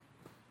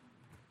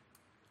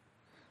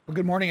Well,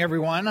 good morning,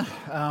 everyone.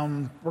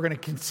 We're going to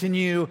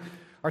continue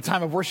our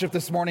time of worship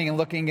this morning and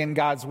looking in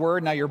God's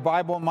Word. Now, your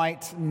Bible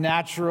might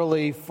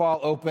naturally fall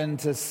open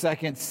to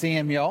 2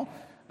 Samuel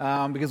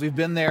because we've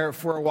been there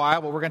for a while,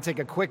 but we're going to take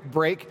a quick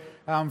break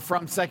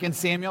from 2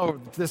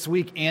 Samuel this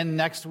week and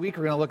next week.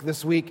 We're going to look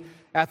this week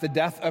at the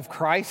death of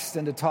Christ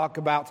and to talk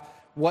about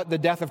what the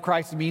death of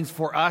Christ means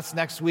for us.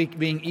 Next week,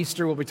 being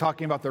Easter, we'll be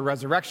talking about the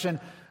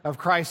resurrection of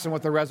Christ and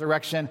what the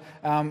resurrection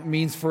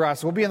means for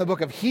us. We'll be in the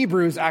book of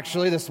Hebrews,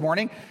 actually, this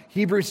morning.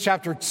 Hebrews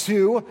chapter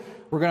 2.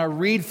 We're going to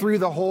read through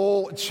the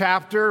whole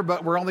chapter,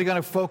 but we're only going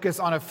to focus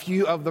on a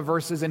few of the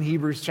verses in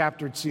Hebrews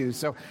chapter 2.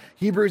 So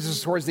Hebrews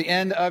is towards the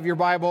end of your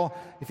Bible.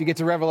 If you get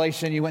to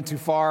Revelation, you went too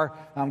far,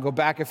 go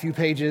back a few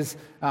pages.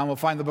 We'll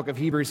find the book of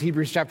Hebrews.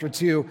 Hebrews chapter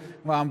 2,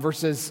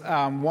 verses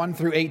 1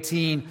 through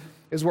 18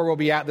 is where we'll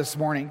be at this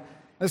morning.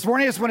 This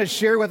morning, I just want to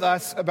share with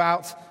us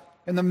about,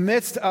 in the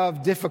midst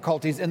of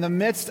difficulties, in the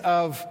midst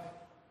of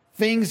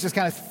things just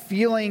kind of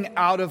feeling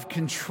out of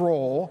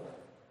control,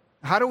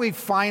 how do we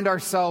find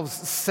ourselves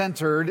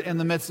centered in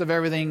the midst of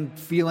everything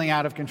feeling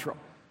out of control?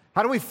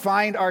 How do we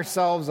find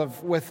ourselves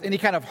with any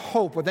kind of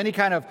hope, with any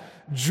kind of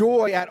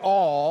joy at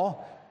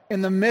all,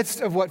 in the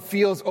midst of what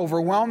feels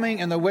overwhelming,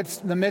 in the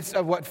midst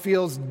of what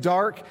feels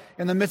dark,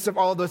 in the midst of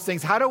all of those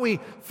things? How do we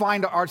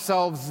find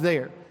ourselves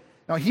there?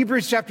 Now,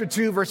 Hebrews chapter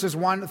 2, verses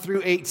 1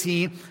 through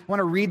 18, I want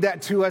to read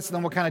that to us, and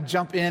then we'll kind of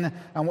jump in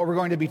on what we're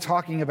going to be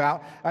talking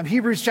about.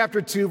 Hebrews chapter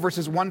 2,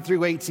 verses 1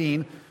 through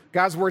 18,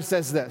 God's word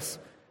says this: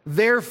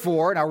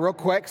 Therefore, now real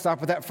quick, stop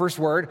with that first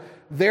word.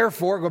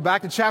 Therefore, go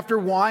back to chapter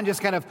 1,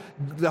 just kind of,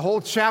 the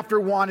whole chapter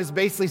 1 is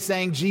basically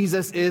saying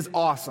Jesus is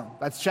awesome.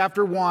 That's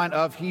chapter 1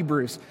 of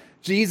Hebrews.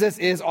 Jesus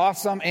is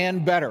awesome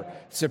and better.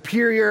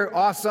 Superior,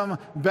 awesome,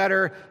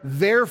 better.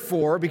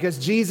 Therefore, because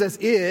Jesus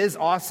is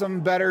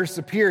awesome, better,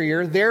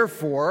 superior,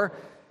 therefore,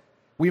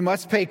 we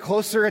must pay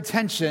closer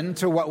attention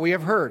to what we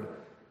have heard,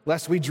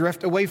 lest we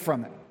drift away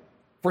from it.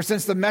 For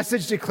since the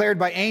message declared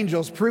by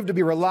angels proved to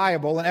be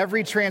reliable, and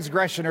every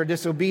transgression or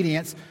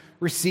disobedience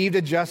received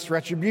a just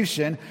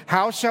retribution,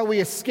 how shall we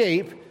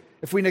escape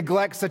if we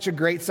neglect such a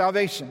great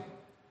salvation?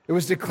 It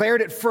was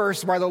declared at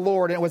first by the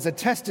Lord, and it was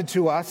attested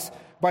to us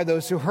by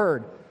those who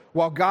heard,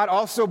 while God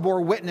also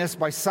bore witness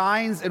by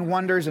signs and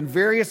wonders and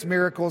various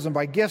miracles and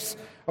by gifts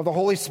of the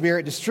Holy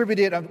Spirit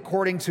distributed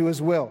according to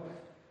his will.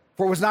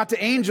 For it was not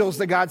to angels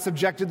that God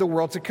subjected the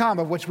world to come,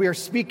 of which we are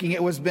speaking.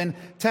 It was been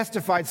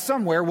testified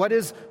somewhere, what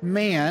is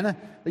man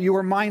that you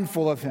are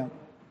mindful of him,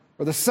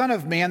 or the Son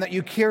of Man that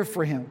you care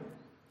for him?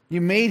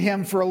 You made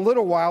him for a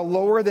little while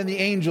lower than the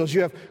angels.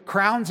 You have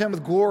crowned him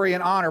with glory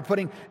and honor,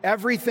 putting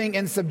everything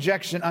in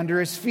subjection under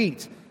his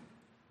feet.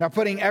 Now,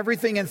 putting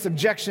everything in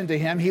subjection to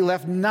him, he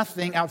left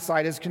nothing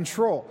outside his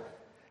control.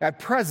 At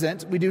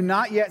present, we do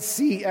not yet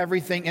see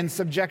everything in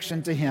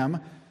subjection to him,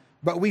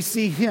 but we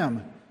see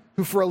him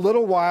who for a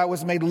little while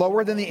was made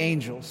lower than the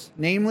angels,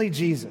 namely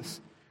Jesus,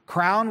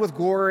 crowned with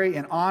glory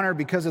and honor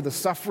because of the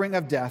suffering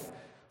of death,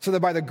 so that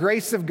by the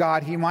grace of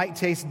God he might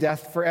taste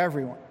death for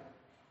everyone.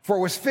 For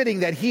it was fitting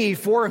that he,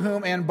 for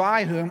whom and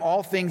by whom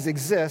all things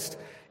exist,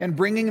 and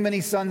bringing many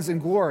sons in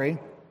glory,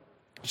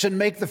 should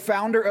make the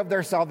founder of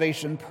their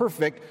salvation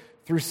perfect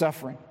through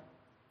suffering.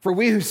 For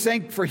he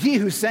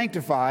who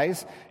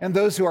sanctifies and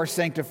those who are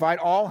sanctified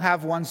all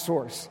have one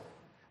source.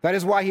 That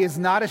is why he is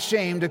not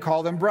ashamed to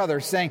call them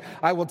brothers, saying,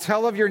 I will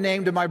tell of your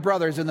name to my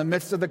brothers in the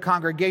midst of the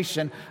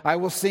congregation. I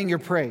will sing your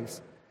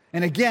praise.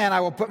 And again,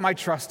 I will put my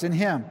trust in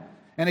him.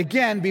 And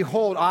again,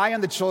 behold, I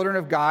and the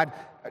children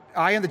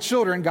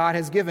God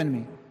has given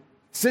me.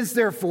 Since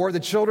therefore the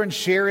children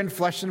share in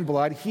flesh and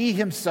blood, he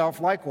himself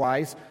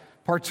likewise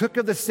partook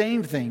of the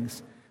same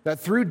things, that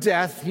through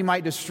death he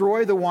might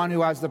destroy the one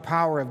who has the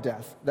power of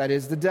death, that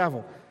is, the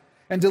devil,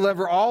 and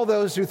deliver all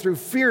those who through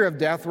fear of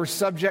death were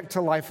subject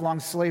to lifelong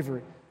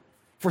slavery.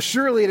 For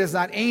surely it is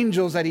not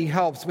angels that he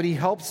helps, but he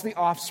helps the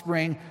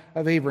offspring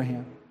of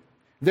Abraham.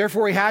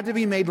 Therefore he had to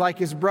be made like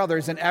his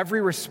brothers in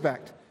every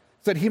respect,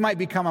 so that he might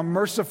become a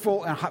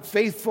merciful and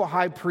faithful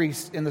high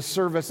priest in the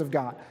service of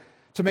God,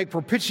 to make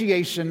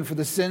propitiation for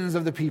the sins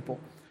of the people.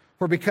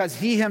 For because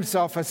he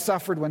himself has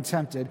suffered when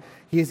tempted,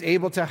 he is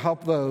able to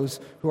help those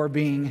who are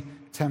being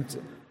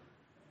tempted.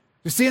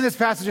 You see, in this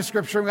passage of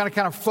Scripture, I'm going to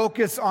kind of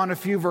focus on a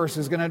few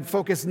verses. I'm going to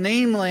focus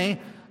namely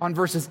on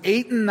verses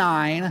 8 and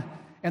 9,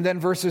 and then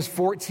verses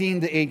 14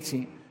 to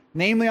 18.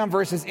 Namely on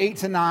verses 8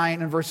 to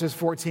 9 and verses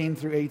 14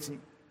 through 18.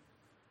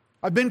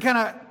 I've been kind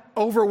of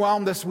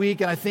overwhelmed this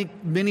week, and I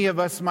think many of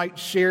us might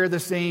share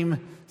the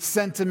same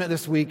sentiment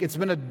this week. It's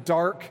been a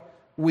dark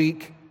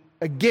week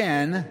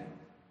again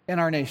in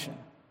our nation.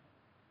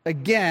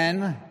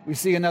 Again, we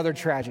see another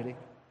tragedy.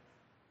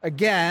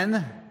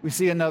 Again, we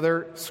see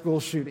another school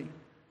shooting.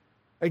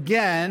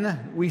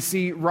 Again, we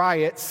see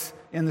riots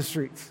in the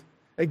streets.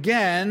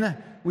 Again,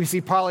 we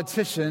see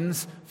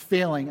politicians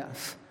failing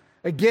us.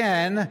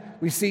 Again,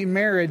 we see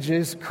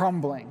marriages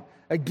crumbling.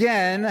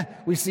 Again,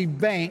 we see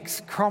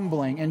banks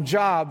crumbling and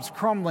jobs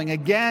crumbling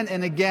again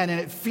and again, and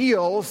it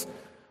feels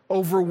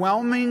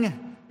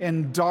overwhelming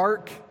and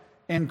dark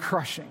and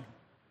crushing.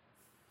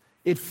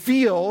 It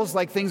feels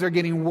like things are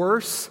getting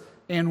worse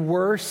and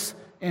worse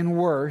and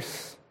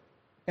worse,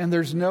 and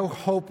there's no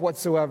hope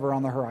whatsoever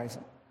on the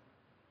horizon.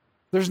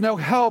 There's no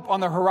help on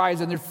the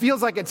horizon. It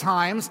feels like at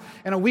times,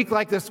 and a week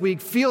like this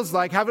week feels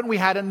like, haven't we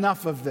had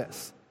enough of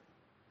this?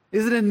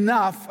 Is it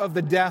enough of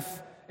the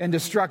death and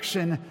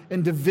destruction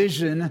and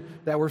division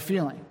that we're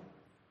feeling?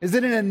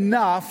 Isn't it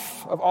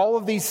enough of all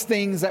of these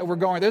things that we're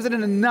going through? Isn't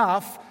it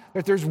enough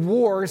that there's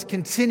wars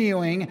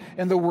continuing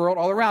in the world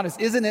all around us?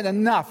 Isn't it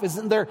enough?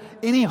 Isn't there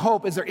any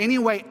hope? Is there any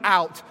way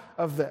out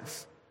of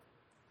this?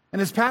 In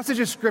this passage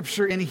of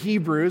Scripture in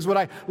Hebrews, what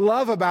I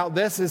love about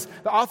this is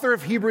the author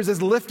of Hebrews is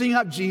lifting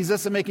up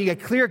Jesus and making a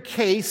clear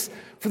case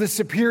for the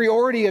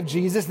superiority of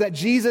Jesus, that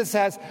Jesus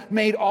has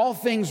made all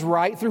things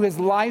right through his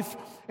life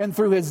and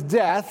through his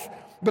death.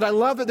 But I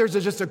love that there's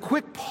just a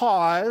quick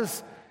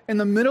pause in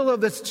the middle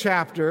of this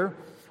chapter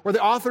where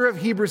the author of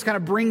Hebrews kind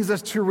of brings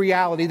us to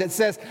reality that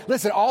says,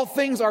 listen, all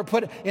things are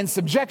put in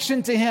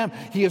subjection to him.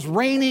 He is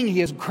reigning.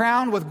 He is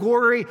crowned with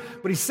glory.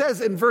 But he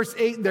says in verse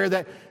 8 there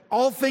that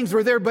all things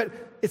were there, but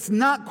it's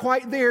not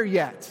quite there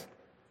yet.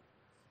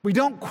 We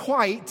don't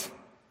quite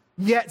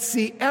yet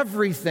see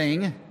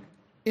everything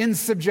in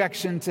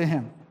subjection to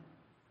him.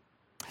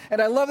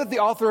 And I love that the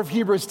author of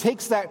Hebrews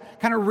takes that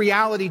kind of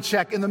reality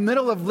check in the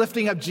middle of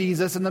lifting up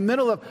Jesus, in the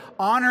middle of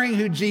honoring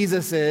who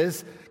Jesus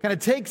is, kind of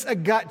takes a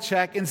gut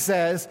check and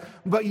says,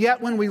 but yet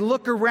when we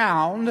look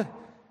around,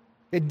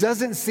 it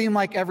doesn't seem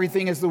like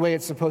everything is the way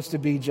it's supposed to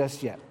be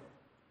just yet.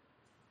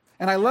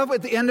 And I love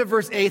at the end of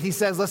verse 8, he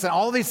says, listen,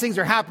 all these things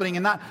are happening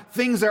and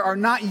things are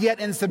not yet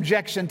in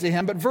subjection to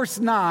him. But verse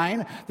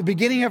 9, the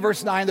beginning of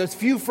verse 9, those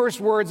few first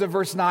words of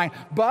verse 9,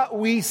 but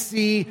we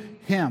see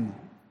him.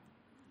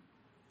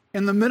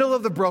 In the middle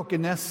of the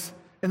brokenness,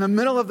 in the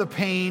middle of the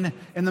pain,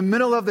 in the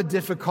middle of the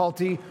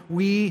difficulty,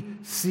 we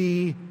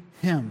see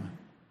him.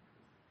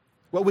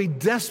 What we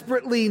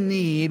desperately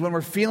need when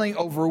we're feeling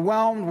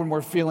overwhelmed, when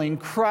we're feeling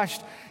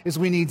crushed, is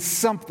we need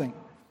something.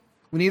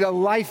 We need a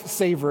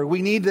lifesaver.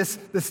 We need this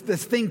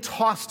thing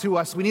tossed to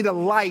us. We need a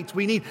light.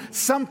 We need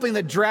something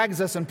that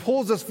drags us and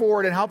pulls us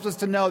forward and helps us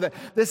to know that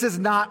this is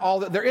not all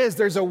that there is.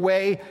 There's a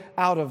way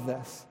out of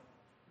this.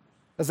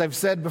 As I've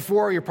said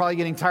before, you're probably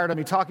getting tired of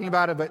me talking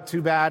about it, but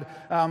too bad.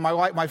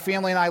 My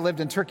family and I lived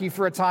in Turkey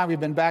for a time. We've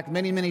been back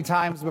many, many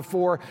times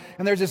before.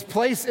 And there's this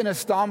place in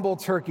Istanbul,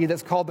 Turkey,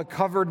 that's called the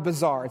Covered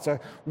Bazaar. It's a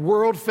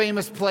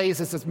world-famous place.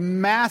 It's this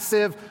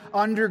massive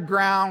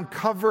underground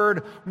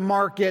covered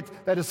market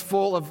that is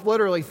full of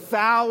literally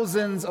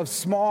thousands of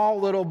small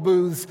little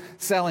booths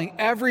selling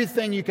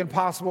everything you can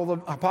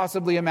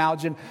possibly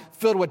imagine,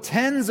 filled with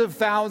tens of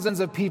thousands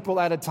of people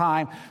at a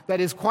time. That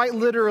is quite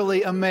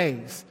literally a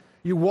maze.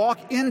 You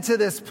walk into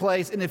this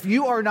place, and if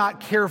you are not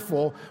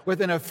careful,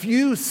 within a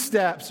few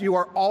steps, you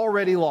are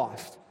already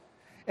lost.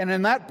 And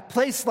in that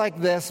place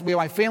like this,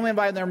 my family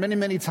invited there many,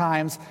 many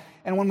times,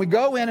 and when we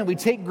go in and we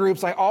take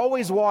groups, I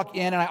always walk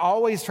in and I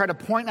always try to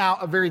point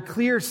out a very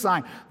clear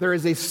sign. There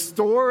is a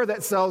store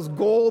that sells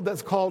gold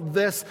that's called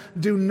this.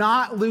 Do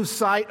not lose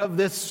sight of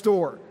this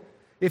store.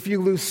 If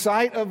you lose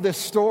sight of this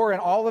store and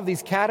all of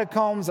these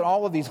catacombs and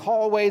all of these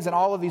hallways and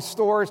all of these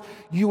stores,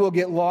 you will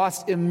get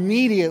lost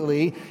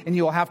immediately and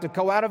you will have to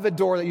go out of a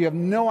door that you have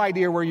no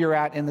idea where you're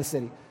at in the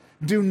city.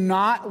 Do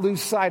not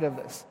lose sight of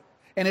this.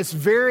 And it's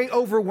very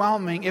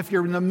overwhelming if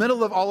you're in the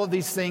middle of all of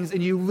these things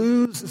and you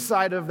lose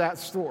sight of that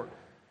store.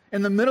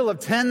 In the middle of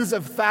tens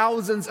of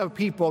thousands of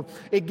people,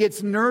 it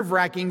gets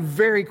nerve-wracking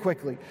very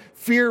quickly.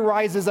 Fear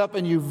rises up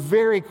in you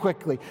very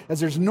quickly as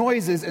there's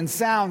noises and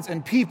sounds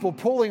and people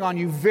pulling on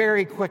you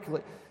very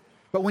quickly.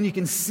 But when you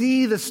can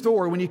see the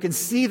store, when you can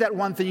see that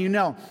one thing, you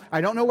know,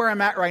 I don't know where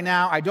I'm at right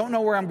now, I don't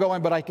know where I'm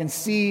going, but I can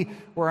see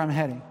where I'm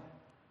heading.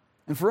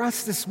 And for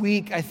us this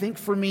week, I think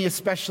for me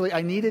especially,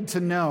 I needed to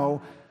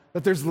know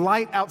that there's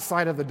light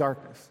outside of the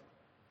darkness.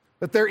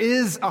 That there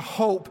is a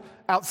hope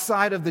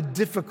outside of the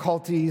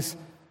difficulties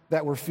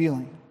that we're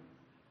feeling.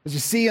 As you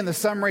see in the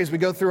summary as we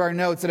go through our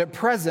notes, that at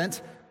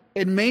present,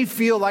 it may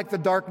feel like the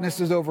darkness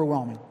is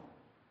overwhelming.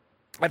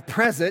 At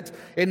present,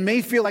 it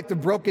may feel like the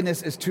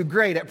brokenness is too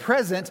great. At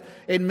present,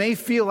 it may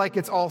feel like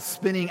it's all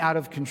spinning out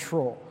of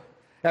control.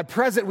 At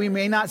present, we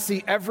may not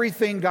see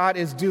everything God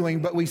is doing,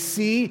 but we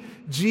see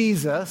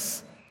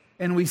Jesus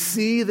and we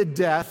see the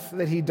death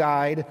that he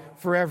died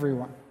for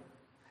everyone.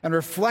 And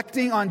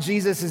reflecting on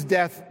Jesus'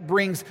 death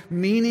brings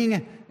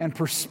meaning and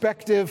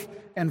perspective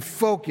and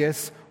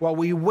focus while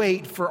we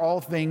wait for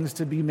all things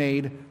to be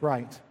made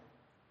right.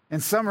 In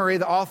summary,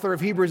 the author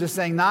of Hebrews is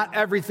saying not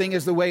everything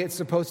is the way it's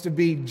supposed to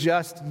be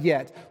just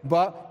yet,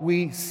 but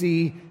we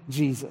see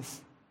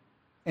Jesus.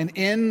 And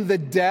in the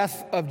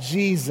death of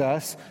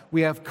Jesus,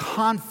 we have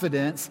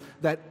confidence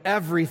that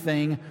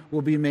everything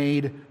will be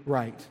made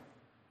right.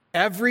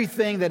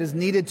 Everything that is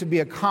needed to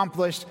be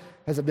accomplished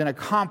has been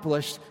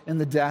accomplished in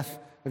the death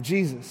of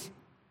Jesus.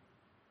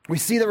 We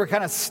see that we're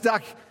kind of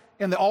stuck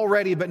in the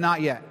already but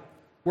not yet.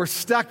 We're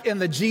stuck in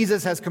the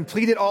Jesus has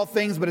completed all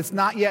things, but it's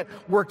not yet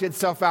worked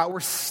itself out.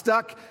 We're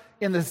stuck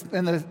in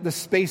the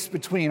space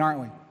between, aren't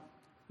we?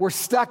 We're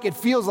stuck, it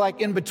feels like,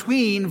 in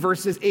between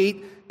verses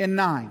 8 and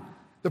 9.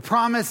 The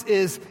promise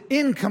is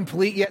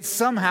incomplete, yet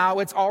somehow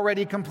it's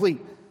already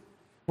complete.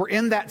 We're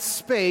in that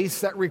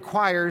space that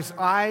requires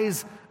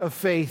eyes of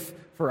faith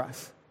for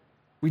us.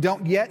 We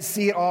don't yet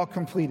see it all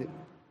completed.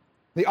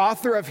 The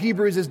author of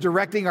Hebrews is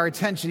directing our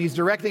attention. He's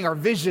directing our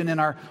vision and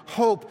our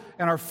hope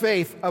and our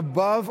faith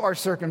above our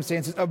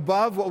circumstances,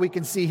 above what we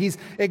can see. He's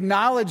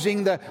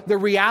acknowledging the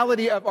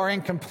reality of our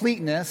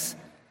incompleteness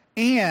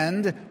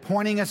and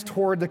pointing us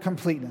toward the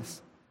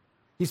completeness.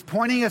 He's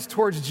pointing us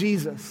towards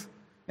Jesus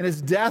and his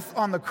death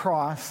on the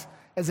cross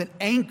as an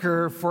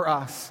anchor for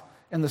us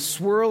in the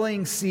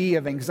swirling sea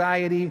of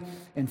anxiety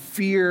and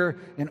fear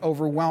and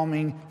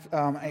overwhelming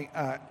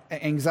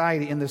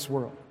anxiety in this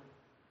world.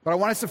 But I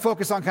want us to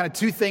focus on kind of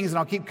two things, and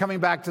I'll keep coming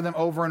back to them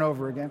over and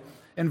over again.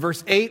 In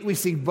verse 8, we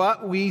see,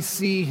 but we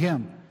see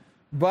him.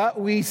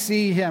 But we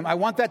see him. I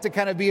want that to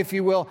kind of be, if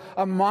you will,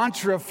 a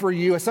mantra for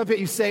you, something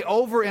you say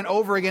over and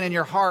over again in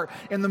your heart,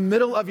 in the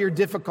middle of your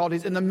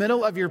difficulties, in the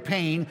middle of your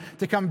pain,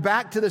 to come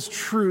back to this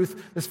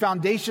truth, this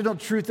foundational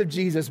truth of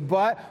Jesus.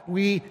 But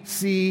we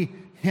see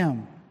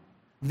him.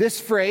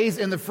 This phrase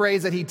and the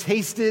phrase that he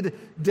tasted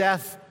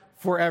death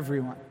for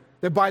everyone.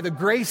 That by the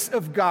grace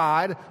of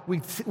God,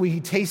 we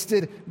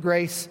tasted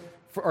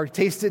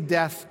tasted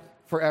death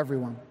for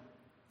everyone.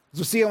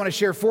 So see, I want to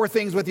share four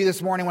things with you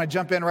this morning. I want to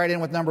jump right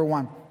in with number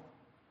one.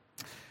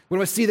 We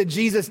want to see that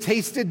Jesus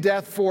tasted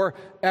death for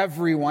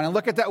everyone. And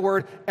look at that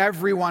word,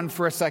 everyone,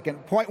 for a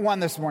second. Point one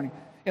this morning.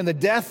 In the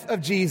death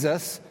of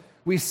Jesus,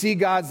 we see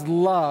God's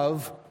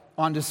love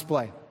on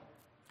display.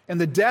 In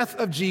the death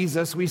of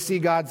Jesus, we see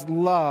God's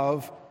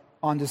love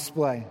on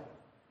display.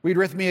 Read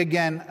with me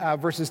again,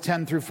 verses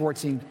 10 through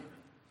 14.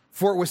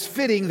 For it was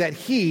fitting that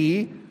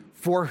he,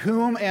 for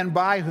whom and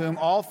by whom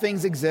all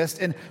things exist,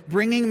 and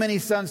bringing many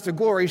sons to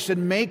glory, should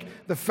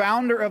make the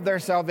founder of their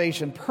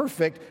salvation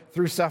perfect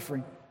through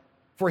suffering.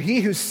 For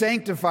he who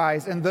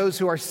sanctifies and those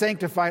who are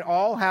sanctified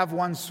all have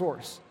one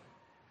source.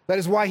 That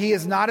is why he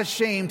is not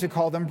ashamed to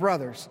call them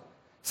brothers,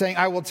 saying,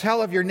 I will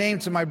tell of your name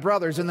to my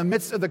brothers. In the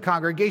midst of the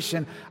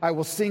congregation, I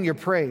will sing your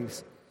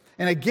praise.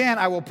 And again,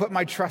 I will put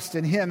my trust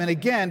in him. And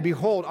again,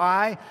 behold,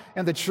 I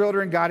and the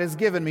children God has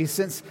given me,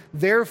 since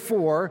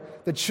therefore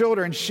the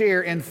children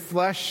share in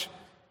flesh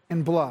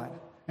and blood.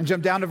 And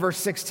jump down to verse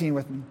 16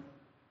 with me.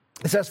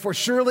 It says, for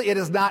surely it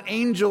is not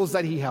angels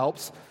that he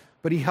helps,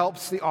 but he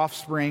helps the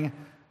offspring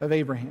of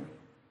Abraham.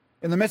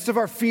 In the midst of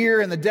our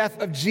fear and the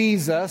death of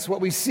Jesus, what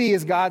we see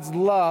is God's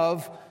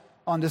love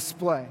on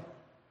display.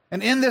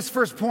 And in this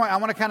first point, I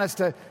want to kind of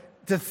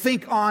to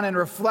think on and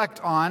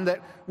reflect on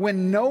that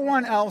when no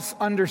one else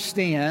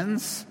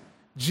understands,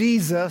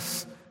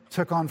 Jesus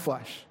took on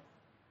flesh.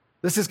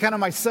 This is kind of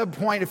my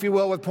sub-point, if you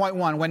will, with point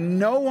one. When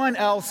no one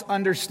else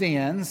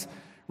understands,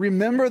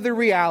 remember the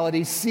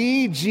reality,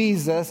 see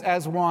Jesus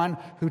as one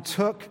who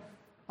took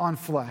on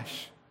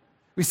flesh.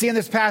 We see in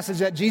this passage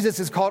that Jesus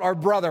is called our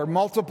brother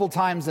multiple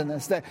times in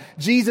this, that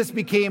Jesus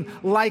became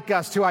like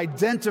us to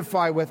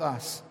identify with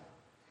us.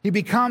 He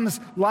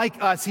becomes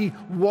like us. He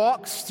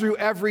walks through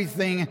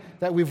everything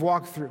that we've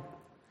walked through.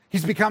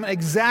 He's become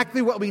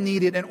exactly what we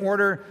needed in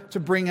order to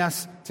bring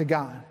us to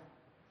God.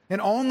 And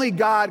only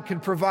God can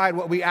provide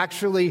what we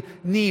actually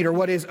need or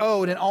what is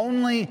owed, and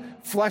only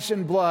flesh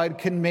and blood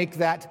can make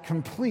that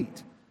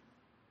complete.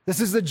 This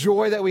is the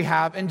joy that we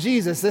have in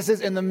Jesus. This is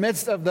in the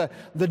midst of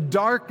the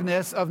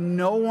darkness of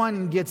no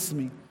one gets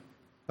me,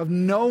 of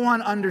no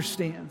one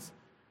understands,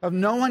 of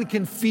no one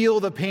can feel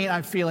the pain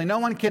I'm feeling. No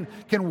one can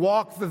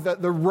walk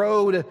the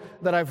road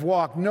that I've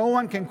walked. No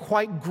one can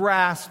quite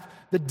grasp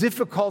the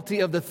difficulty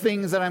of the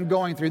things that I'm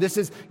going through. This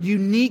is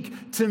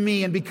unique to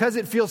me, and because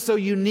it feels so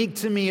unique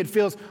to me, it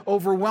feels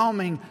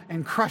overwhelming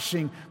and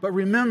crushing. But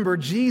remember,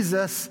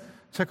 Jesus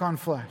took on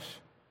flesh.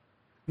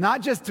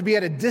 Not just to be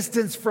at a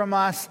distance from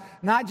us,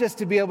 not just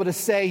to be able to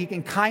say he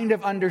can kind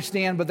of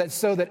understand, but that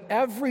so that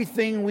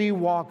everything we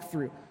walk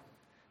through,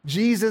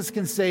 Jesus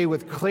can say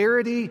with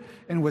clarity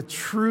and with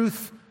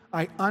truth,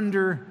 I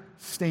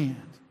understand.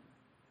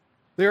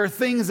 There are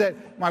things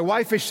that my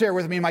wife has shared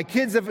with me, my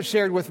kids have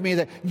shared with me,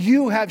 that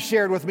you have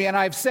shared with me, and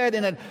I've said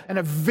in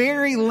a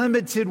very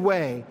limited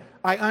way,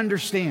 I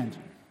understand.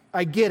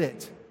 I get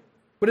it.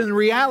 But in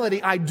reality,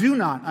 I do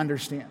not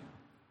understand.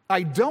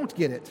 I don't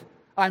get it.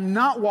 I'm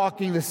not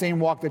walking the same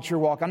walk that you're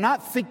walking. I'm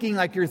not thinking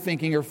like you're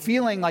thinking or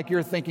feeling like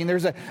you're thinking.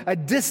 There's a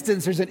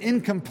distance, there's an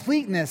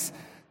incompleteness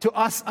to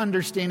us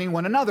understanding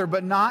one another,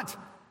 but not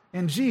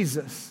in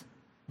Jesus.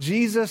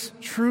 Jesus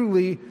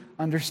truly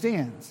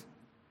understands.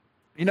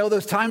 You know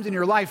those times in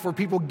your life where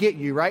people get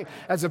you, right?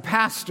 As a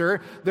pastor,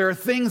 there are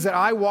things that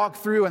I walk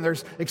through and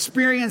there's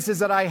experiences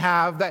that I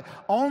have that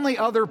only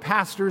other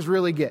pastors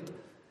really get.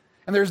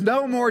 And there's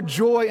no more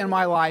joy in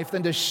my life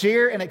than to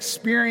share an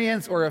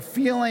experience or a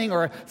feeling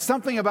or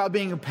something about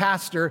being a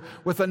pastor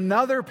with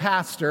another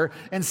pastor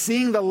and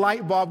seeing the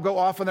light bulb go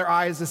off in their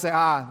eyes to say,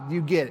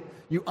 you get it.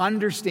 You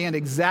understand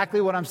exactly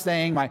what I'm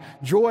saying, my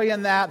joy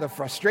in that, the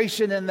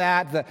frustration in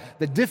that,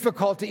 the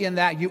difficulty in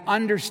that. You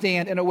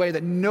understand in a way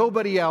that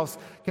nobody else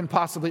can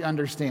possibly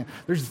understand.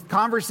 There's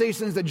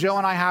conversations that Joe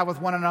and I have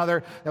with one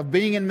another of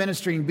being in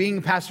ministry and being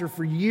a pastor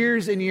for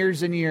years and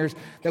years and years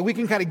that we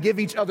can kind of give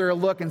each other a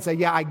look and say,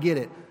 yeah, I get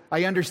it.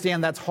 I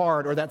understand that's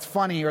hard or that's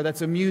funny or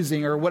that's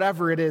amusing or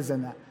whatever it is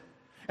in that.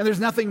 And there's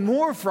nothing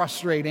more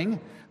frustrating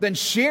than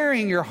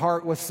sharing your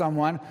heart with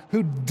someone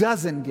who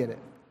doesn't get it,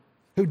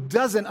 who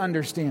doesn't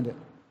understand it.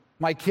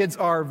 My kids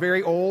are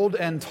very old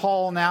and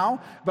tall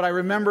now, but I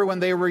remember when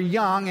they were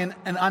young and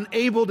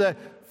unable to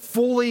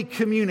fully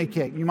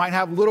communicate. You might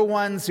have little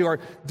ones who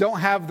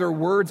don't have their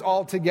words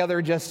all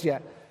together just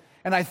yet.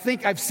 And I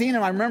think I've seen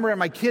them. I remember in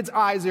my kids'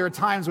 eyes, there are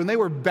times when they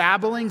were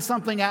babbling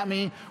something at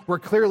me, were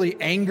clearly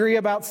angry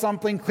about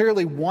something,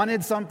 clearly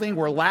wanted something,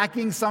 were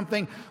lacking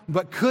something,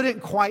 but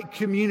couldn't quite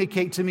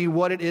communicate to me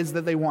what it is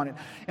that they wanted.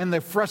 And the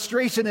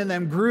frustration in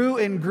them grew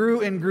and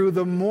grew and grew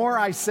the more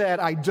I said,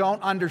 I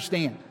don't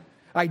understand.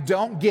 I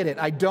don't get it.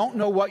 I don't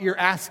know what you're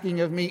asking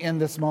of me in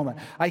this moment.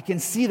 I can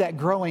see that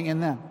growing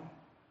in them.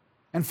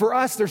 And for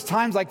us, there's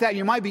times like that.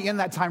 You might be in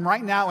that time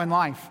right now in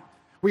life,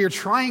 where you're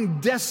trying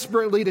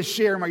desperately to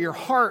share your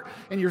heart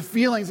and your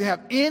feelings and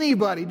have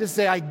anybody to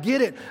say, I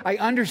get it, I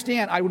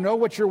understand, I know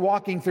what you're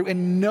walking through,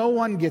 and no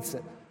one gets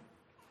it,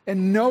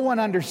 and no one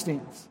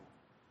understands.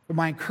 But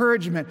my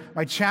encouragement,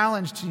 my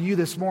challenge to you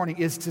this morning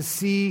is to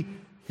see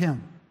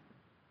Him,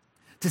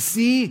 to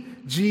see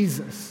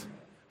Jesus,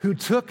 who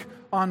took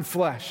on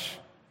flesh,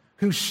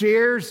 who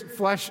shares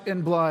flesh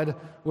and blood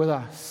with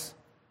us,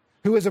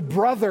 who is a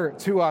brother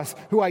to us,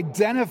 who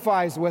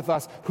identifies with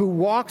us, who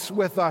walks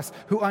with us,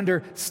 who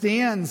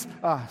understands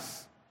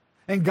us.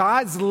 And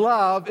God's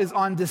love is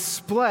on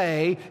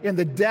display in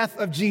the death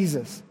of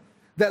Jesus.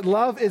 That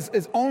love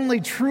is only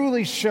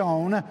truly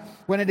shown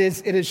when it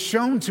is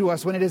shown to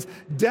us, when it is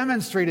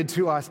demonstrated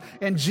to us.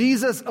 And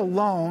Jesus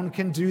alone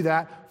can do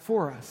that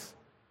for us.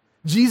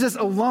 Jesus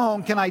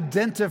alone can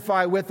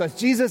identify with us.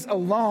 Jesus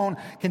alone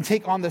can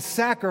take on the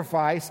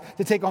sacrifice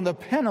to take on the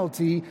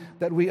penalty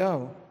that we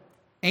owe.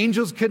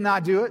 Angels could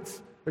not do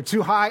it. They're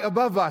too high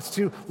above us,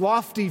 too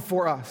lofty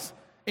for us.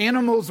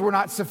 Animals were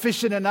not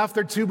sufficient enough.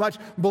 They're too much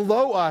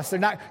below us. They're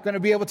not going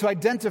to be able to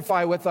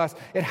identify with us.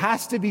 It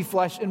has to be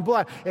flesh and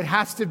blood. It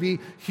has to be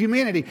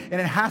humanity. And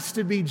it has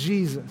to be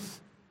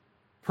Jesus,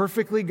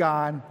 perfectly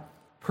God,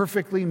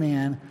 perfectly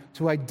man,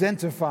 to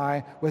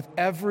identify with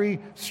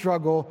every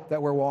struggle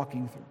that we're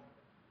walking through.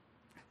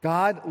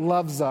 God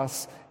loves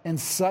us in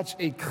such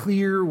a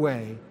clear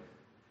way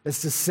as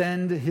to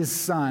send His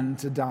Son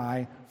to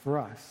die for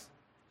us.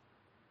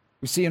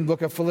 We see in the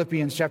book of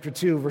Philippians chapter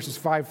 2, verses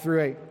 5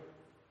 through 8.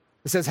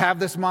 It says, have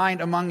this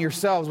mind among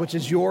yourselves, which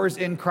is yours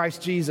in Christ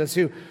Jesus,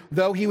 who,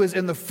 though He was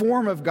in the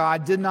form of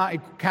God, did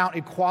not count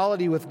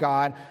equality with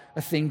God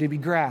a thing to be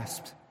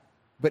grasped,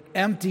 but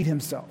emptied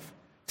Himself,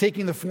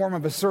 taking the form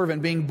of a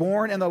servant, being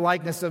born in the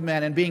likeness of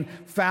men, and being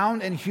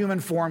found in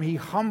human form, He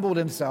humbled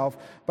Himself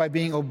by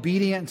being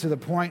obedient to the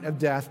point of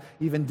death,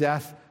 even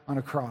death on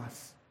a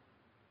cross.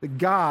 That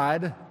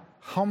God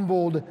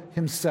humbled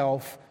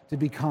Himself to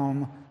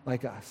become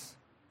like us.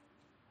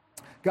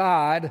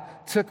 God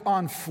took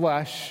on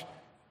flesh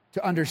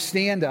to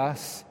understand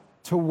us,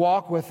 to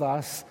walk with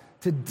us,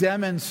 to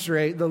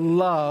demonstrate the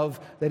love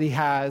that He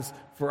has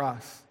for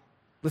us.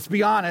 Let's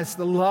be honest,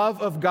 the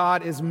love of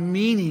God is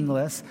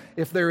meaningless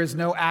if there is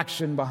no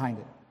action behind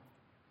it.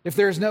 If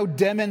there is no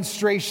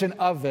demonstration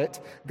of it,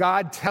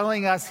 God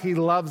telling us He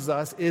loves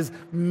us is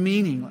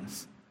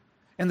meaningless.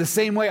 In the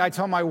same way, I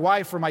tell my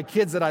wife or my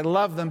kids that I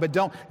love them, but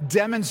don't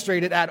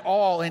demonstrate it at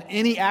all in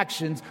any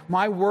actions,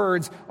 my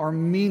words are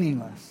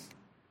meaningless.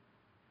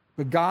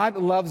 But God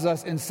loves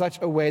us in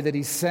such a way that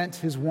He sent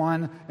His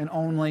one and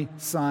only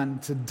Son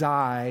to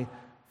die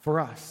for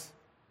us,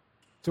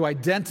 to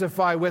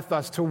identify with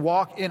us, to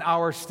walk in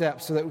our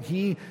steps so that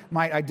He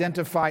might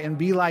identify and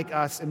be like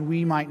us and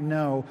we might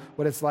know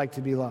what it's like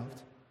to be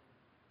loved.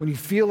 When you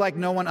feel like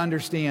no one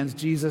understands,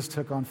 Jesus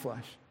took on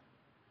flesh.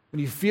 When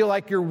you feel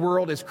like your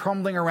world is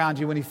crumbling around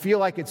you, when you feel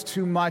like it's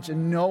too much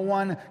and no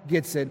one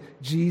gets it,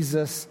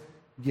 Jesus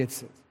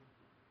gets it.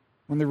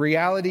 When the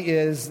reality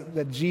is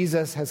that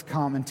Jesus has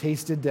come and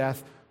tasted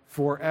death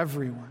for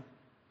everyone.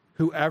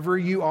 Whoever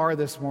you are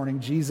this morning,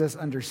 Jesus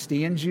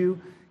understands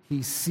you,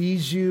 He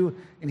sees you,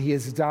 and He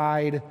has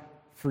died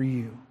for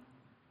you.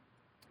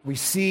 We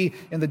see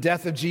in the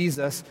death of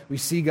Jesus, we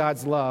see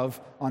God's love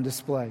on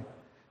display.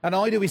 Not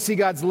only do we see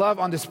God's love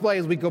on display,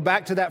 as we go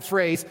back to that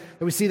phrase,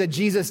 that we see that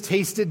Jesus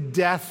tasted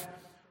death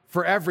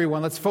for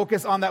everyone. Let's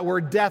focus on that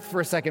word death for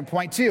a second.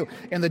 Point 2,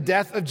 in the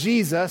death of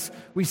Jesus,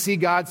 we see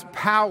God's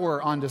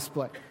power on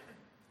display.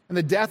 In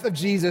the death of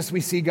Jesus,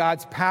 we see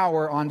God's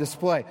power on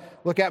display.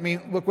 Look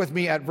with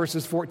me at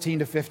verses 14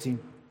 to 15.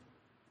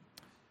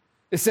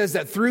 It says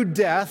that through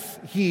death,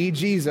 He,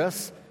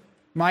 Jesus,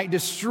 might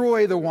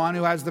destroy the one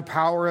who has the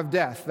power of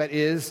death, that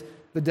is,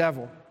 the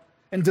devil,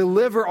 and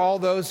deliver all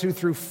those who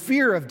through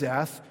fear of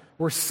death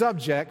were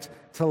subject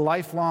to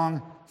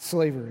lifelong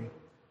slavery.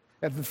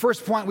 At the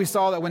first point, we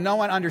saw that when no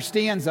one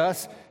understands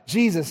us,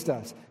 Jesus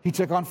does. He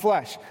took on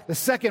flesh. The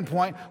second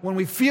point, when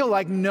we feel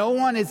like no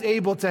one is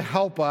able to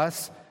help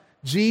us,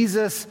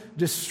 Jesus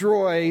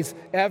destroys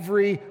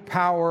every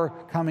power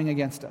coming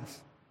against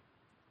us.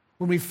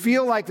 When we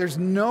feel like there's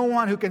no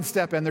one who can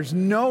step in, there's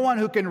no one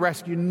who can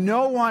rescue,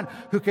 no one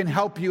who can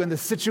help you in the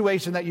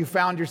situation that you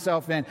found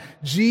yourself in,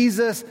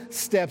 Jesus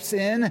steps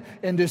in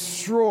and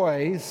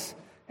destroys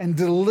and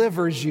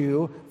delivers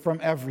you from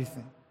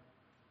everything.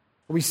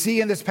 We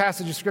see in this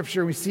passage of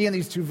Scripture, we see in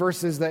these two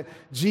verses that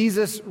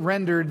Jesus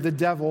rendered the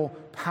devil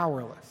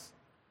powerless.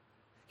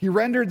 He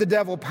rendered the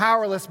devil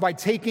powerless by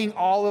taking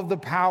all of the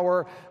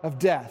power of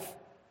death.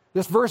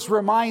 This verse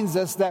reminds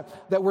us that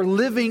we're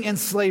living in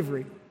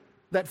slavery,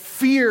 that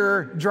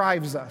fear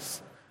drives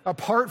us.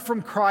 Apart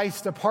from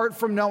Christ, apart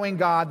from knowing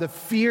God, the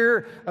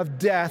fear of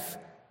death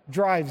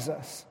drives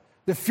us.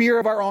 The fear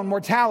of our own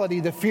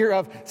mortality, the fear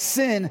of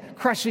sin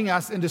crushing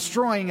us and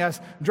destroying us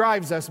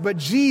drives us. But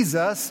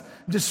Jesus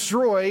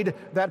destroyed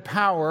that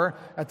power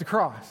at the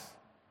cross.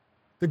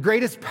 The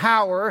greatest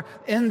power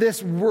in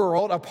this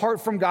world,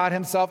 apart from God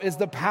himself, is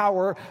the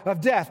power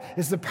of death,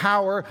 is the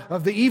power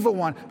of the evil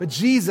one. But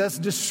Jesus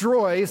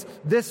destroys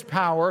this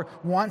power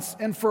once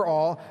and for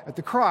all at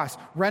the cross,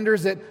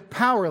 renders it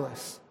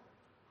powerless.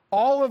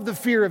 All of the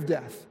fear of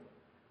death,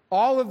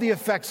 all of the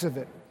effects of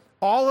it,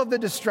 all of the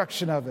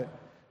destruction of it.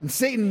 And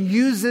Satan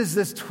uses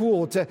this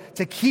tool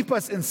to keep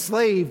us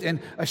enslaved and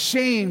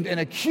ashamed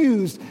and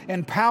accused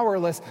and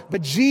powerless.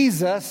 But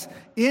Jesus,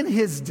 in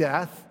his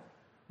death,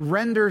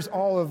 renders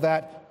all of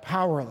that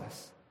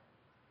powerless.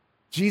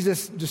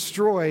 Jesus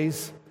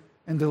destroys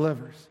and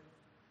delivers.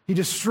 He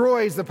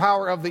destroys the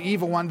power of the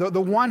evil one, the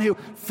one who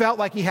felt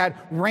like he had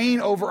reign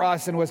over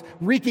us and was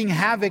wreaking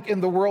havoc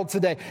in the world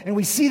today. And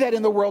we see that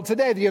in the world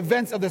today. The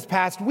events of this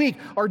past week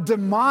are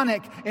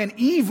demonic and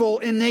evil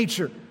in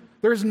nature.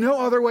 There's no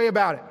other way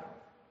about it.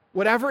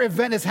 Whatever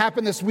event has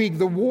happened this week,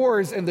 the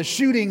wars and the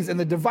shootings and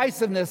the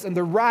divisiveness and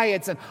the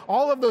riots and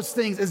all of those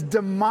things is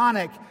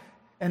demonic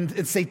and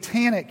it's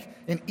satanic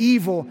and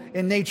evil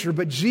in nature.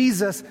 But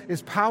Jesus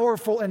is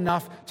powerful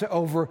enough to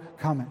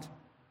overcome it.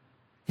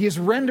 He has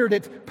rendered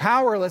it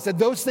powerless, that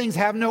those things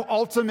have no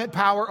ultimate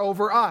power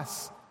over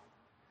us.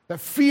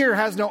 That fear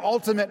has no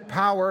ultimate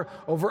power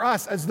over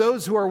us. As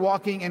those who are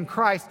walking in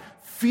Christ,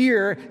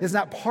 fear is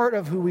not part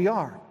of who we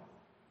are.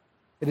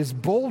 It is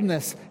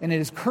boldness and it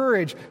is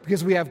courage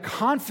because we have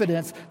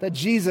confidence that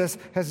Jesus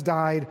has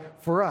died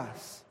for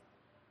us.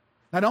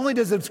 Not only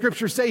does the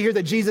Scripture say here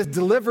that Jesus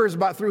delivers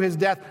through his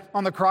death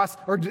on the cross,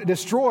 or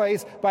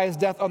destroys by his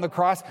death on the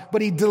cross,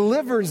 but he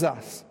delivers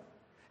us.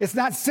 It's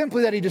not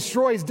simply that he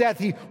destroys death,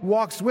 he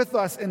walks with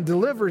us and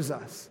delivers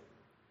us.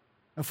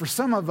 And for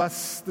some of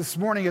us this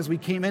morning as we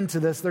came into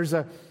this, there's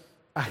a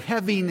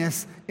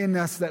heaviness in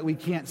us that we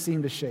can't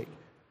seem to shake.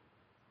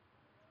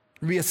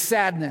 There'll be a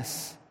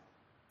sadness,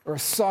 or a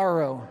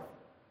sorrow,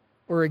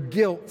 or a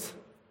guilt,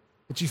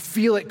 that you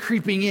feel it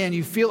creeping in.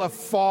 You feel a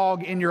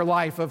fog in your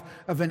life of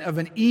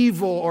an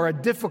evil or a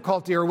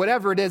difficulty or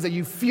whatever it is, that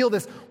you feel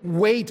this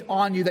weight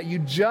on you that you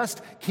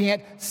just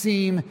can't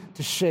seem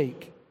to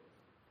shake.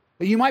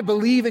 That you might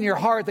believe in your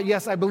heart that,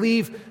 yes, I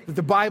believe that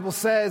the Bible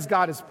says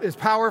God is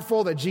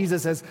powerful, that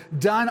Jesus has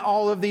done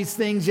all of these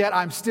things, yet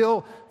I'm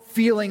still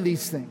feeling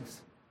these things.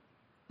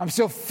 I'm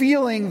still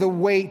feeling the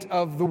weight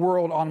of the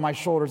world on my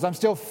shoulders. I'm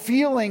still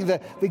feeling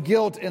the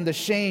guilt and the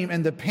shame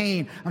and the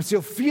pain. I'm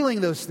still feeling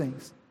those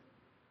things.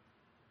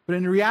 But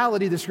in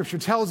reality, the Scripture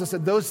tells us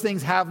that those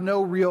things have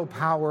no real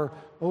power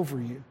over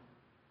you.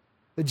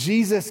 That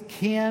Jesus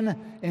can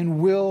and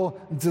will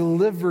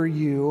deliver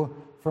you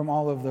from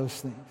all of those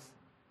things.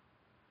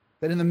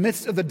 That in the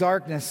midst of the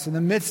darkness, in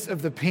the midst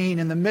of the pain,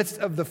 in the midst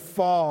of the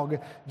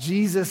fog,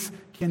 Jesus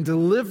can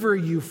deliver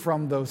you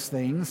from those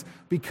things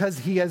because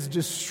he has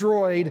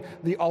destroyed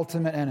the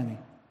ultimate enemy.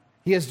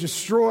 He has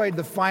destroyed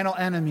the final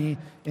enemy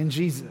in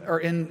Jesus, or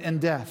in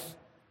death.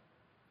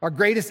 Our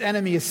greatest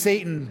enemy is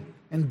Satan,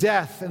 and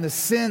death, and the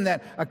sin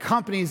that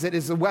accompanies it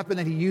is the weapon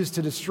that he used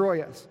to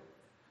destroy us.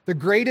 The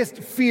greatest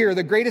fear,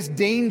 the greatest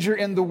danger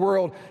in the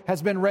world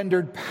has been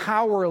rendered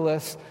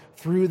powerless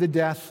through the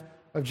death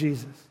of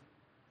Jesus.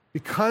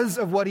 Because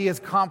of what he has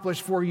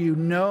accomplished for you,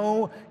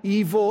 no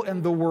evil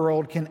in the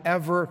world can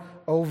ever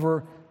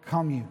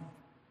overcome you.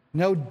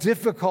 No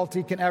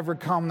difficulty can ever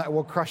come that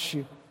will crush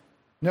you.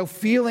 No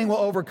feeling will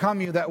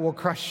overcome you that will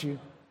crush you.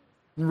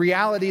 In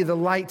reality, the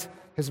light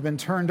has been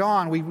turned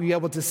on. We'll be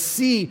able to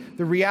see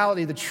the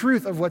reality, the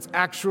truth of what's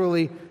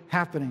actually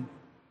happening.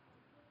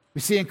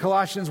 We see in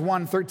Colossians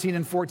 1:13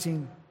 and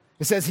 14,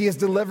 it says, he has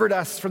delivered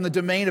us from the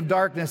domain of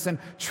darkness and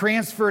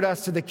transferred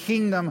us to the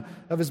kingdom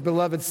of his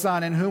beloved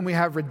Son, in whom we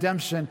have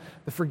redemption,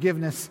 the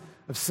forgiveness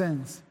of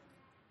sins.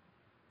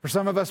 For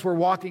some of us, we're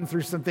walking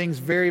through some things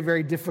very,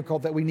 very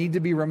difficult that we need to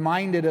be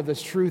reminded of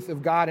this truth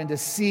of God and to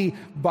see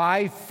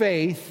by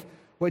faith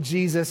what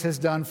Jesus has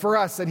done for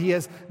us, that he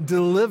has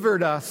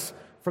delivered us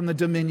from the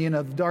dominion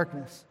of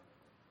darkness.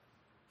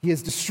 He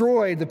has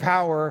destroyed the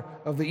power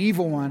of the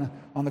evil one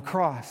on the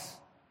cross.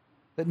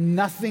 That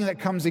nothing that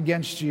comes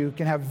against you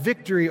can have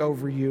victory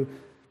over you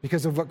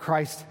because of what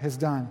Christ has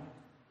done.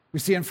 We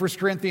see in 1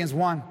 Corinthians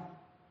 1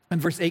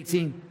 and verse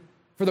 18,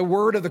 for the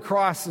word of the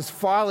cross is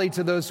folly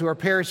to those who are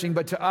perishing,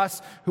 but to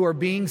us who are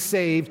being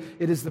saved,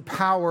 it is the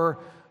power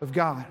of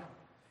God.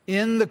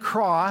 In the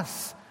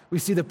cross, we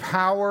see the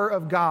power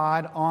of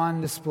God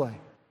on display.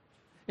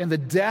 In the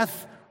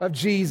death of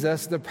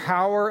Jesus, the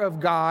power of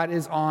God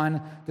is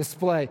on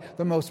display.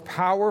 The most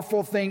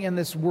powerful thing in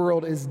this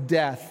world is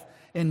death,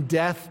 and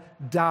death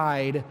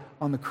died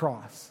on the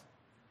cross.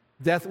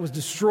 Death was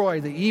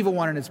destroyed. The evil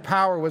one and his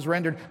power was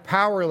rendered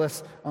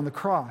powerless on the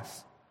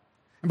cross.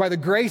 And by the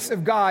grace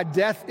of God,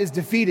 death is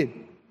defeated.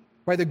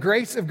 By the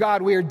grace of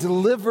God, we are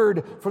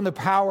delivered from the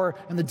power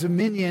and the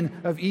dominion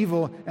of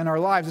evil in our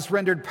lives. It's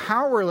rendered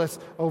powerless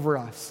over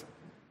us.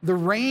 The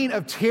reign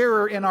of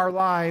terror in our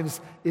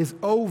lives is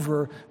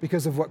over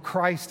because of what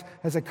Christ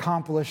has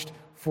accomplished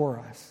for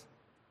us.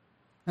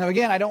 Now,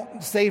 again, I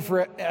don't say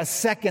for a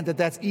second that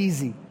that's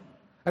easy.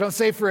 I don't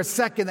say for a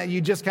second that you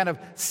just kind of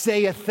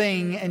say a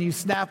thing and you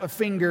snap a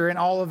finger and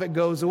all of it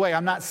goes away.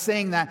 I'm not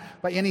saying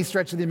that by any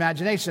stretch of the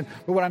imagination.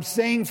 But what I'm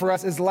saying for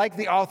us is like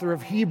the author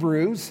of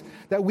Hebrews,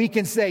 that we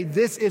can say,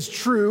 this is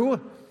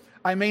true.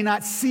 I may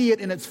not see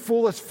it in its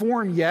fullest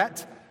form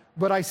yet,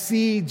 but I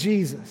see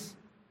Jesus.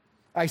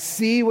 I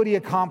see what he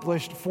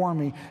accomplished for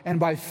me. And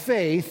by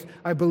faith,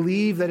 I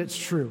believe that it's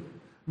true.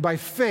 By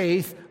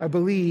faith, I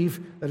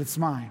believe that it's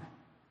mine.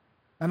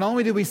 Not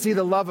only do we see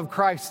the love of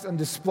Christ on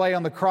display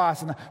on the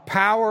cross and the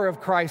power of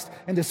Christ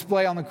on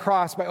display on the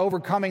cross by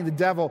overcoming the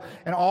devil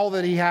and all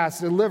that he has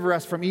to deliver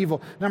us from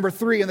evil. Number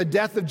 3, in the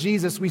death of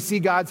Jesus, we see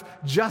God's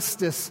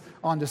justice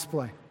on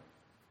display.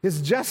 His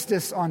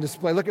justice on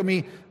display. Look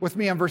with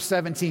me on verse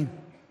 17.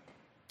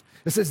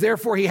 It says,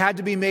 therefore he had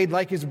to be made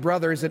like his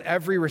brothers in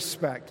every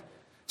respect,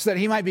 so that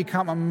he might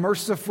become a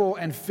merciful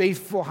and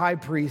faithful high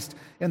priest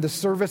in the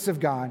service of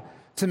God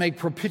to make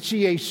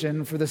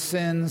propitiation for the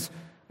sins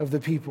of the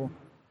people.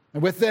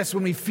 And with this,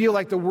 when we feel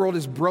like the world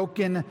is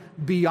broken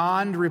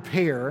beyond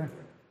repair,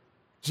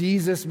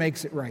 Jesus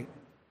makes it right.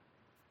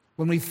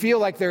 When we feel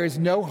like there is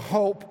no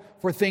hope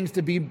for things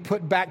to be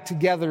put back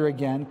together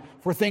again,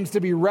 for things to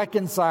be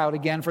reconciled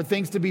again, for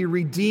things to be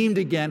redeemed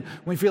again,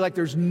 when we feel like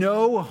there's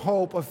no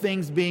hope of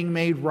things being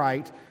made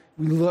right,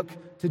 we look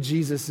to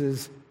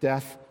Jesus'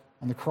 death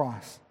on the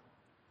cross.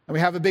 And we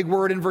have a big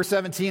word in verse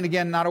 17,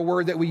 again, not a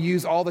word that we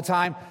use all the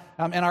time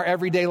in our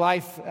everyday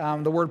life,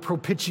 the word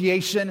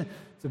propitiation.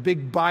 It's a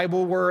big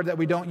Bible word that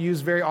we don't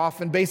use very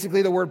often.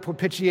 Basically, the word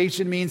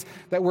propitiation means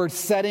that we're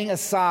setting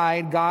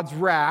aside God's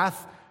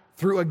wrath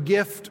through a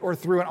gift or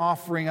through an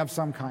offering of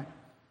some kind.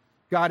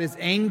 God is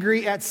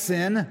angry at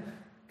sin.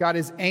 God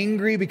is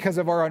angry because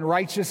of our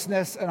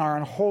unrighteousness and our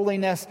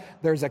unholiness.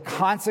 There's a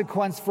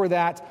consequence for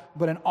that,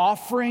 but an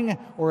offering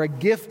or a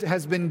gift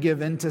has been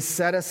given to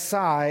set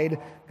aside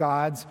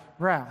God's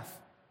wrath.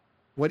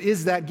 What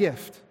is that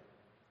gift?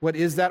 What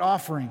is that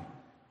offering?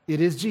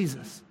 It is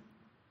Jesus.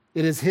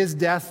 It is his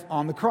death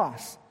on the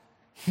cross.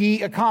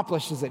 He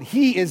accomplishes it.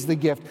 He is the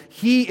gift.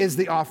 He is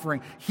the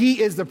offering.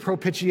 He is the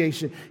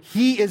propitiation.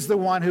 He is the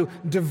one who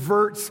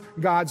diverts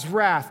God's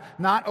wrath,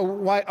 not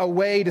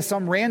away to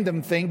some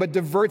random thing, but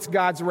diverts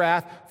God's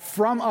wrath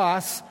from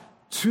us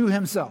to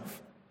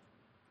himself.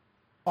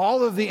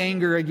 All of the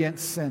anger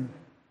against sin,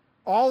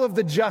 all of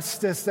the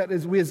justice that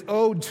is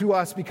owed to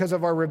us because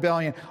of our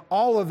rebellion,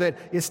 all of it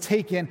is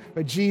taken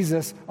by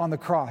Jesus on the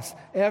cross.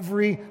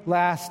 Every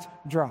last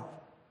drop.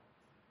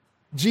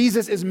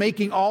 Jesus is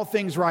making all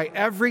things right.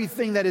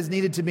 Everything that is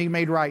needed to be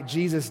made right,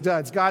 Jesus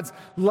does. God's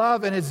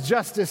love and his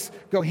justice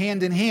go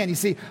hand in hand. You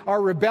see,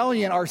 our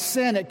rebellion, our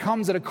sin, it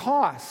comes at a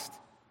cost.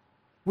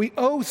 We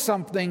owe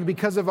something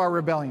because of our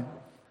rebellion.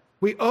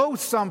 We owe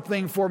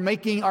something for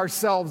making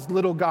ourselves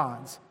little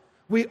gods.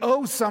 We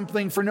owe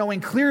something for knowing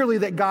clearly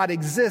that God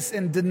exists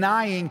and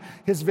denying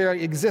his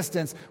very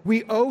existence.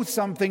 We owe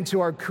something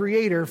to our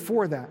Creator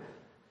for that.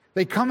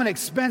 They come at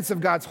expense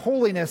of God's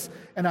holiness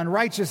and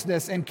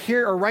unrighteousness and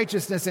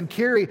righteousness and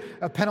carry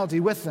a penalty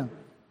with them.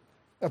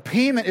 A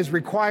payment is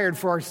required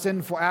for our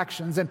sinful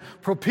actions, and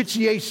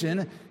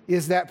propitiation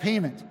is that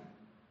payment.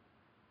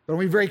 But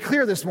we're very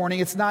clear this morning,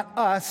 it's not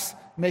us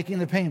making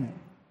the payment.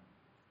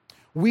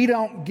 We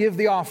don't give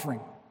the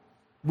offering.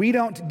 We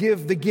don't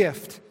give the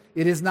gift.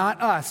 It is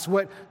not us.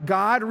 What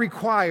God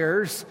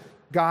requires,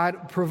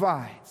 God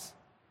provides.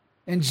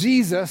 And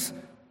Jesus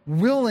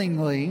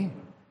willingly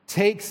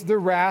takes the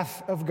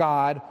wrath of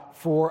God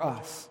for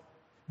us.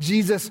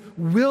 Jesus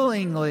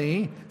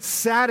willingly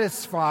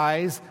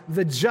satisfies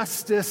the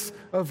justice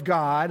of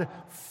God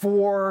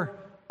for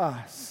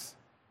us.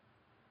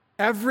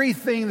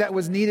 Everything that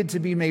was needed to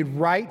be made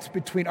right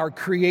between our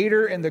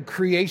Creator and the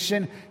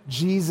creation,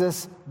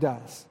 Jesus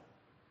does.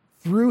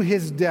 Through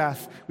his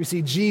death, we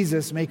see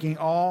Jesus making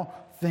all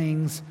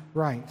things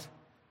right.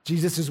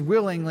 Jesus is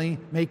willingly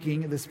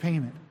making this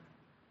payment.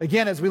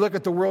 Again, as we look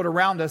at the world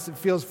around us, it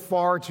feels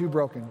far too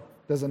broken,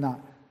 does it not?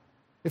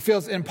 It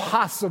feels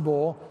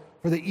impossible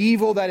for the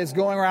evil that is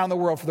going around the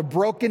world, for the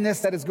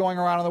brokenness that is going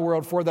around in the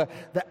world, for the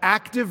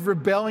active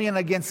rebellion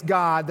against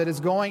God that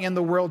is going in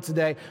the world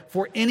today,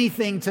 for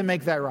anything to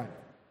make that right.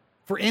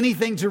 for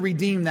anything to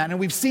redeem that. And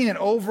we've seen it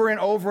over and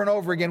over and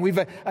over again. We've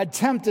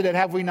attempted it,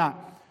 have we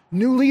not?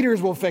 New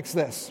leaders will fix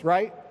this,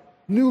 right?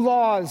 New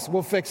laws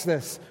will fix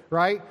this,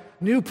 right?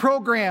 New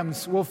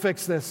programs will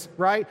fix this,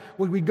 right?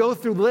 We go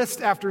through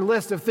list after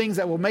list of things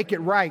that will make it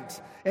right,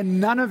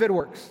 and none of it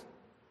works.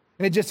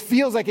 And it just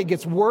feels like it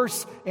gets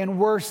worse and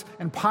worse,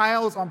 and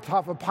piles on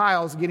top of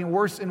piles, getting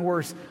worse and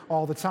worse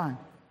all the time.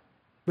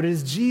 But it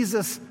is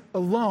Jesus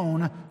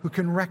alone who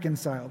can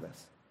reconcile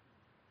this.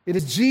 It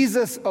is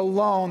Jesus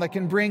alone that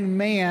can bring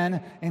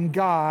man and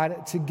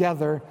God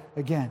together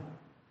again.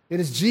 It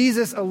is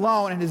Jesus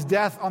alone and his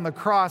death on the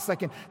cross that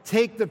can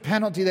take the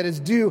penalty that is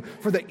due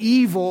for the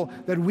evil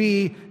that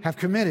we have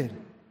committed.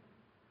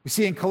 We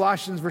see in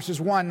Colossians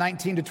verses 1,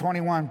 19 to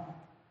 21,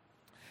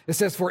 it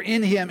says, "For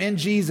in him, in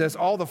Jesus,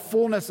 all the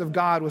fullness of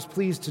God was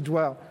pleased to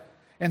dwell,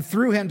 and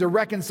through him to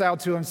reconcile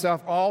to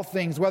himself all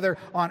things, whether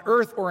on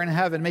earth or in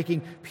heaven,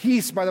 making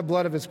peace by the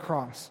blood of his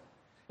cross.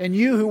 And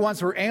you who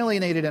once were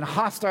alienated and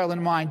hostile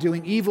in mind,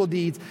 doing evil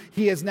deeds,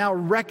 he is now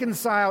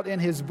reconciled in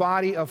his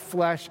body of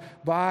flesh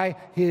by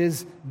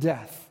his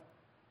death."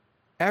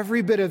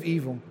 Every bit of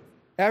evil,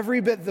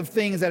 every bit of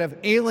things that have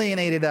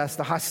alienated us,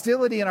 the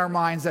hostility in our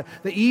minds,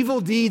 the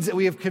evil deeds that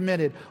we have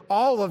committed,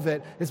 all of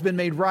it has been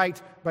made right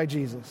by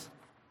Jesus.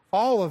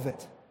 All of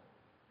it.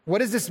 What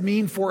does this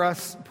mean for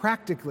us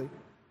practically?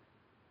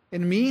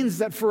 It means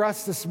that for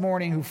us this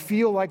morning who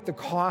feel like the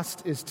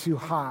cost is too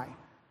high,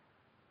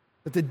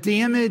 that the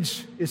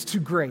damage is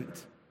too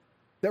great,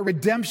 that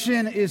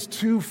redemption is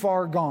too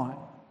far gone.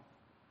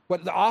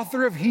 What the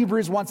author of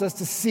Hebrews wants us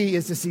to see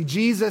is to see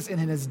Jesus in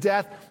his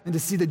death and to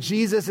see that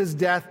Jesus'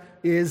 death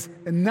is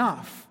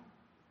enough.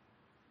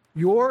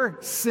 Your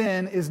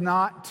sin is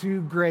not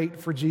too great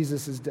for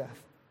Jesus'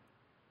 death.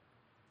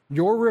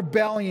 Your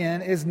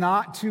rebellion is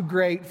not too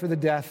great for the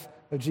death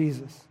of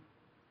Jesus.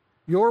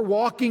 Your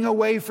walking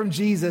away from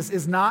Jesus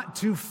is not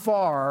too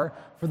far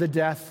for the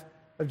death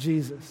of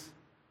Jesus.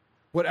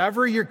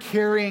 Whatever you're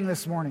carrying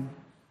this morning,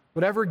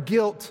 whatever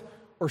guilt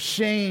or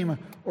shame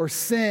or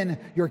sin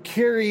you're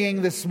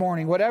carrying this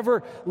morning,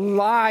 whatever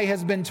lie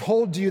has been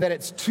told to you that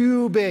it's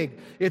too big,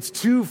 it's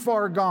too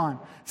far gone,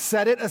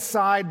 set it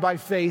aside by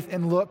faith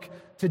and look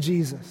to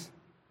Jesus.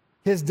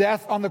 His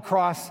death on the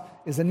cross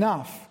is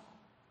enough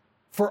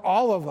for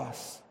all of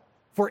us,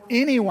 for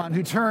anyone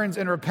who turns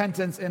in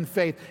repentance and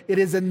faith. It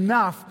is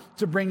enough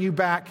to bring you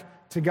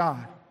back to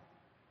God.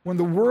 When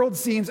the world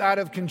seems out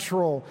of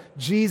control,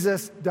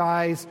 Jesus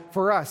dies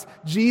for us.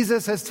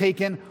 Jesus has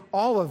taken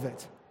all of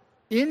it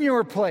in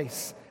your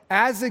place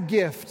as a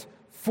gift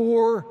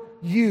for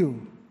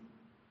you.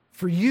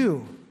 For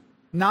you,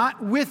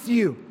 not with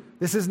you.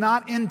 This is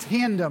not in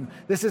tandem.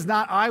 This is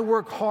not I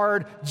work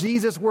hard,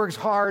 Jesus works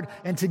hard,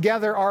 and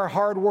together our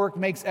hard work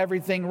makes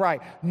everything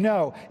right.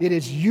 No, it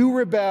is you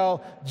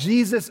rebel,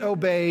 Jesus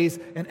obeys,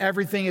 and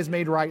everything is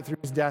made right through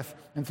his death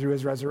and through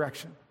his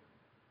resurrection.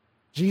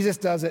 Jesus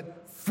does it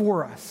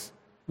for us.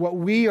 What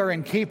we are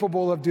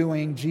incapable of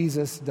doing,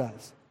 Jesus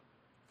does.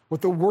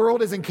 What the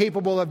world is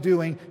incapable of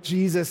doing,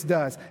 Jesus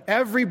does.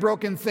 Every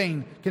broken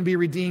thing can be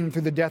redeemed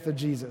through the death of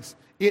Jesus.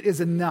 It is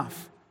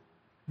enough.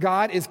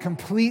 God is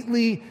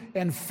completely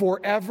and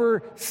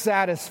forever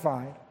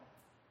satisfied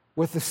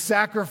with the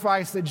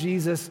sacrifice that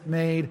Jesus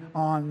made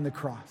on the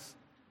cross.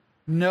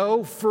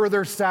 No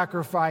further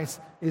sacrifice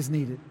is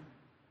needed.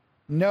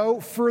 No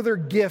further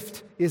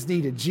gift is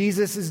needed.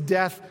 Jesus'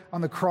 death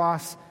on the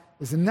cross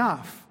is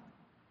enough.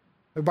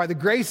 But by the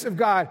grace of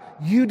God,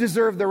 you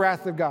deserve the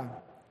wrath of God.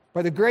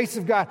 By the grace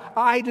of God,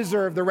 I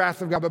deserve the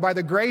wrath of God. But by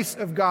the grace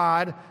of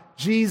God,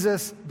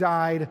 Jesus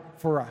died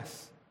for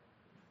us.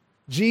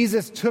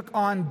 Jesus took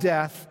on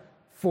death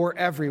for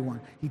everyone.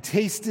 He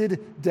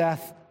tasted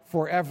death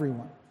for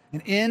everyone.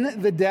 And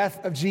in the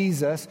death of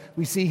Jesus,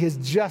 we see his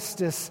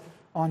justice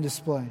on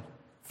display.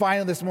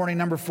 Finally, this morning,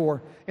 number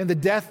 4, in the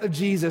death of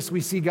Jesus,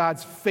 we see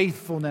God's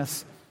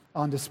faithfulness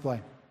on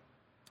display.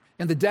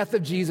 In the death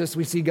of Jesus,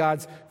 we see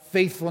God's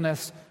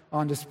faithfulness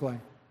on display.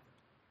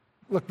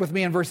 Look with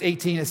me in verse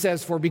 18. It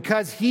says, "For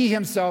because he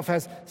himself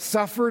has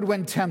suffered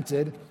when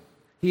tempted,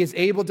 he is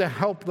able to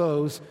help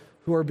those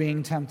who are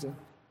being tempted."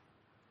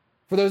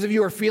 For those of you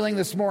who are feeling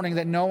this morning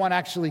that no one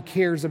actually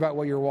cares about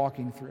what you're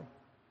walking through,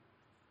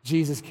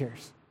 Jesus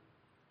cares.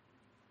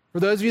 For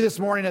those of you this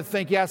morning that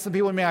think, yeah, some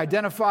people may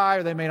identify,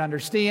 or they may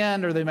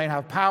understand, or they may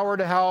have power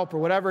to help, or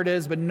whatever it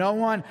is, but no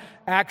one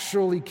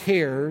actually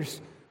cares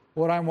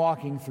what I'm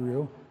walking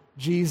through,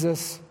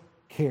 Jesus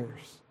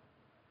cares.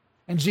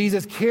 And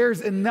Jesus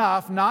cares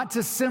enough not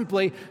to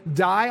simply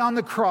die on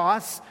the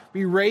cross,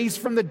 be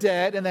raised from the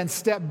dead, and then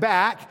step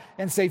back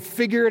and say,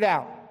 figure it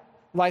out.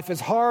 Life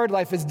is hard,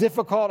 life is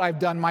difficult, I've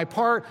done my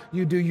part,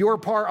 you do your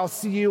part, I'll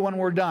see you when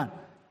we're done.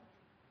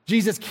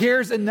 Jesus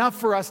cares enough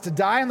for us to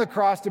die on the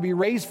cross, to be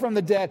raised from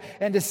the dead,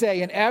 and to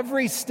say, in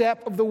every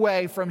step of the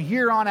way from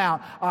here on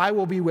out, I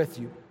will be with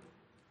you.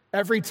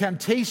 Every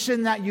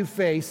temptation that you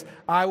face,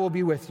 I will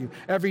be with you.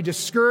 Every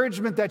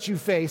discouragement that you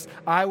face,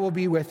 I will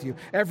be with you.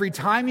 Every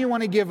time you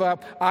want to give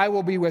up, I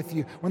will be with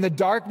you. When the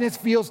darkness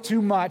feels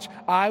too much,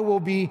 I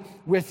will be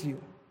with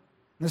you.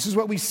 This is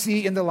what we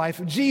see in the life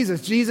of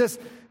Jesus. Jesus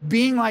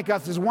being like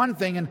us is one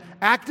thing, and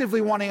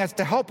actively wanting us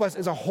to help us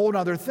is a whole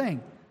other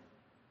thing.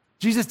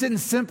 Jesus didn't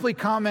simply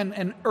come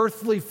in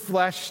earthly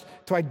flesh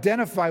to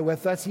identify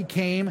with us. He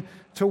came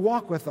to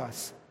walk with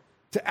us,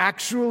 to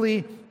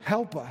actually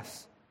help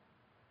us.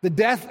 The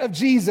death of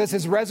Jesus,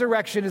 his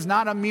resurrection, is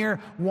not a mere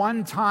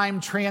one-time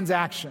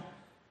transaction.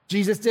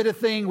 Jesus did a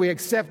thing, we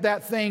accept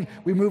that thing,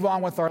 we move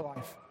on with our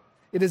life.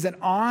 It is an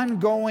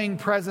ongoing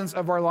presence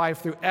of our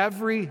life through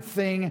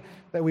everything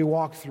that we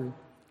walk through.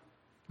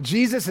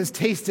 Jesus has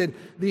tasted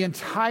the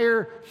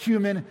entire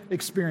human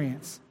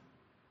experience.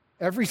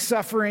 Every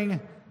suffering,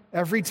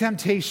 every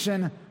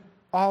temptation,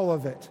 all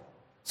of it,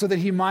 so that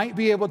he might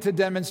be able to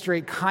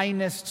demonstrate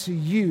kindness to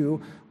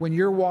you when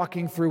you're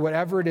walking through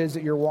whatever it is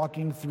that you're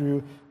walking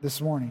through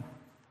this morning.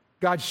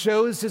 God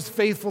shows his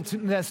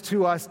faithfulness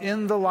to us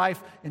in the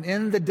life and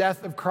in the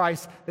death of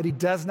Christ, that he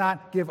does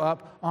not give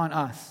up on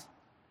us.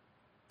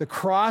 The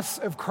cross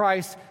of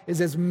Christ is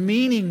as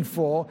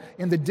meaningful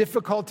in the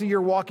difficulty you're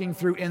walking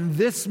through in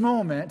this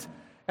moment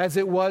as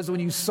it was when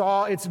you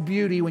saw its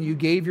beauty when you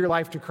gave your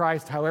life to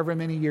Christ however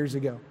many years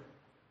ago.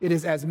 It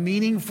is as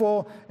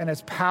meaningful and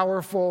as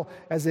powerful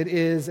as it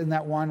is in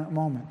that one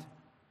moment.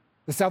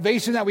 The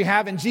salvation that we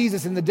have in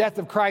Jesus in the death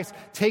of Christ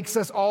takes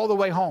us all the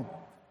way home.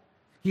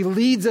 He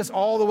leads us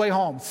all the way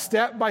home.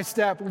 Step by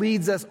step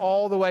leads us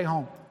all the way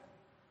home.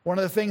 One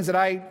of the things that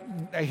I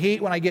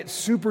hate when I get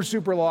super,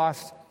 super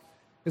lost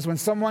is when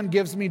someone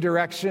gives me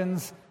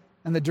directions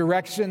and the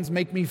directions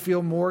make me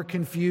feel more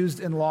confused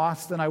and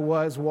lost than I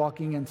was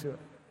walking into it.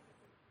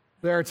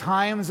 There are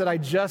times that I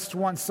just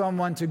want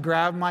someone to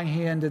grab my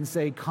hand and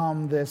say,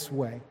 "Come this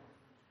way."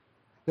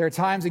 There are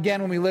times,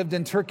 again, when we lived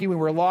in Turkey, we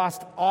were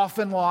lost,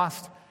 often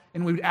lost,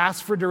 and we would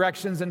ask for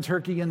directions in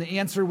Turkey, and the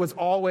answer was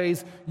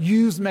always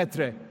 100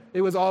 metre.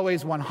 It was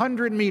always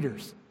 100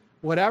 meters.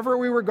 Whatever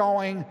we were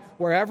going,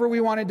 wherever we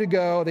wanted to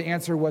go, the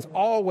answer was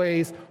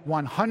always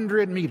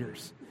 100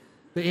 meters.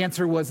 The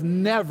answer was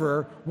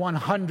never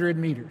 100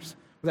 meters.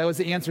 That was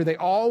the answer they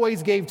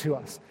always gave to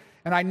us.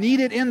 And I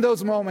needed in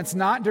those moments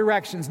not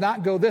directions,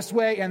 not go this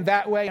way and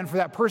that way, and for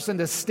that person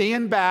to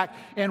stand back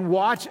and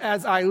watch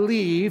as I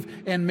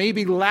leave and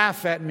maybe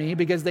laugh at me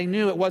because they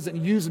knew it wasn't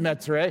 100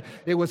 metre,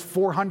 it was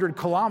 400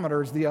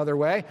 kilometers the other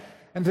way,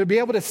 and to be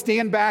able to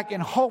stand back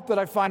and hope that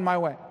I find my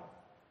way.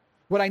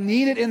 What I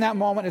needed in that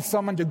moment is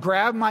someone to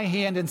grab my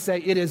hand and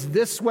say, "It is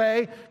this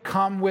way,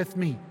 come with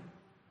me."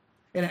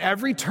 And at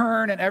every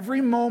turn and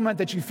every moment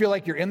that you feel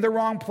like you're in the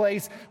wrong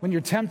place, when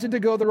you're tempted to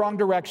go the wrong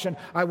direction,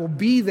 I will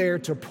be there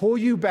to pull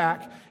you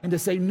back and to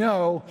say,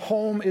 "No,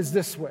 home is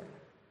this way.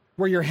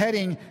 Where you're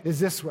heading is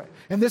this way."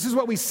 And this is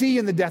what we see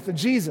in the death of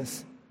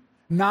Jesus.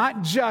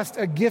 Not just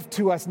a gift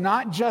to us,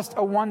 not just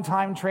a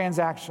one-time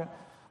transaction,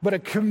 but a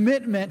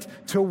commitment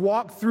to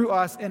walk through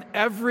us in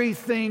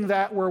everything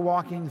that we're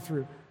walking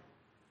through.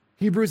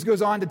 Hebrews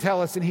goes on to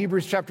tell us in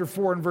Hebrews chapter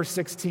 4 and verse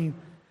 16,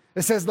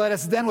 it says, "Let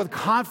us then with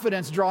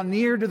confidence draw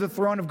near to the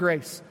throne of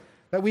grace,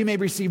 that we may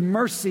receive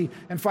mercy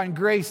and find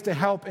grace to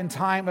help in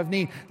time of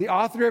need." The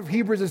author of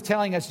Hebrews is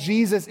telling us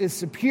Jesus is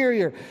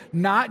superior,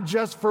 not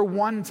just for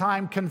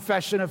one-time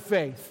confession of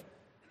faith,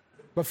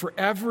 but for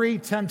every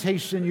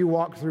temptation you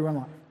walk through in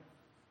life.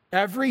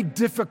 Every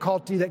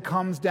difficulty that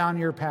comes down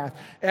your path,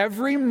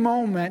 every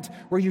moment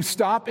where you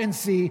stop and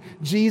see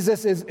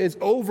Jesus is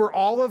over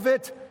all of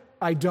it.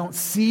 I don't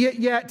see it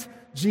yet.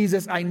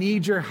 Jesus, I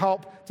need your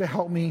help to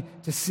help me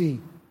to see.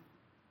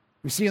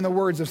 We see in the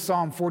words of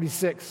Psalm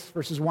 46,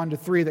 verses 1 to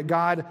 3, that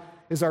God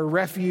is our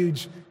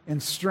refuge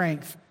and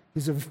strength.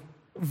 He's a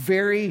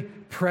very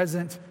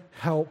present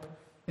help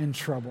in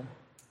trouble.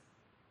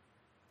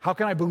 How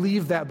can I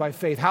believe that by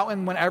faith? How,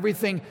 and when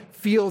everything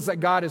feels that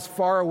God is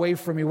far away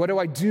from me, what do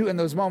I do in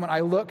those moments? I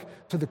look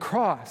to the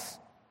cross.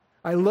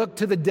 I look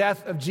to the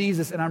death of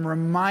Jesus, and I'm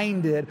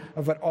reminded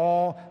of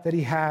all that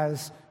he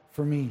has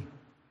for me.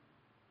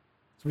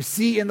 So we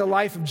see in the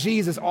life of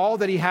Jesus all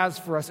that he has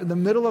for us in the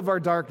middle of our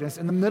darkness,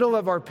 in the middle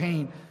of our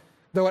pain.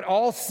 Though it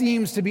all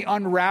seems to be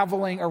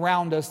unraveling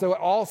around us, though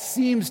it all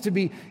seems to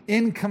be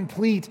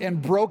incomplete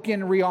and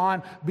broken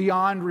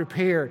beyond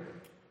repair,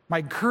 my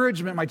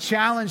encouragement, my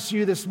challenge to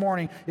you this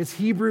morning is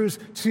Hebrews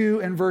 2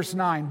 and verse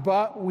 9.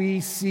 But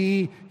we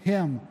see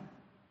him.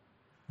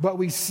 But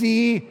we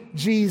see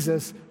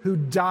Jesus who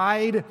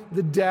died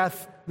the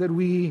death that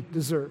we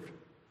deserved.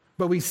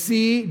 But we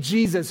see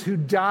Jesus who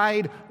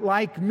died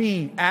like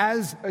me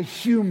as a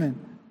human.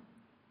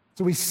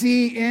 So we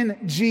see in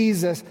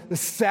Jesus the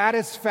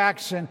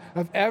satisfaction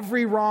of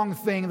every wrong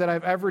thing that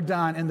I've ever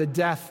done in the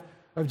death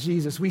of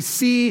Jesus. We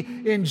see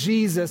in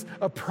Jesus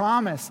a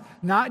promise,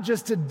 not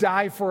just to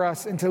die for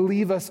us and to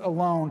leave us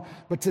alone,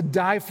 but to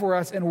die for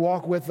us and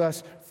walk with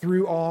us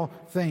through all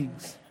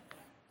things.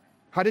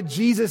 How did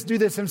Jesus do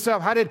this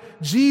himself? How did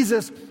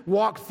Jesus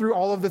walk through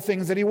all of the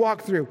things that he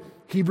walked through?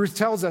 Hebrews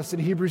tells us in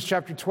Hebrews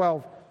chapter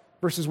 12,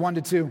 verses 1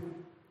 to 2.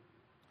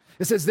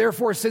 It says,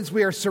 "Therefore, since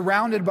we are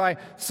surrounded by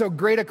so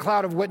great a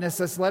cloud of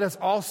witnesses, let us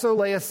also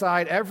lay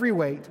aside every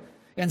weight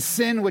and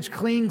sin which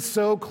clings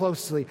so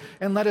closely.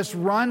 And let us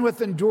run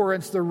with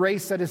endurance the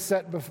race that is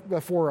set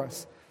before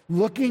us,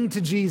 looking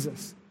to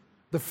Jesus,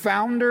 the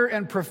founder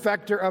and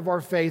perfecter of our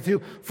faith,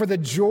 who for the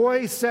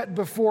joy set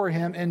before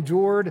him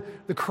endured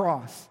the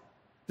cross,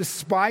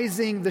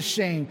 despising the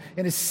shame,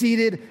 and is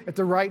seated at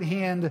the right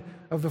hand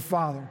of the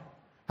Father.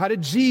 How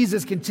did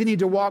Jesus continue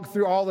to walk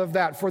through all of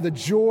that? For the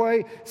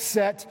joy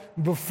set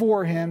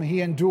before him,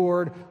 he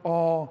endured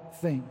all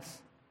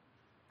things.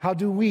 How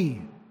do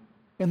we,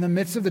 in the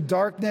midst of the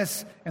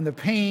darkness and the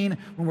pain,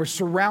 when we're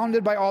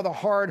surrounded by all the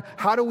hard,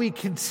 how do we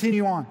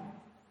continue on?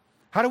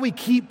 How do we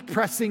keep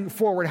pressing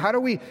forward? How do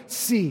we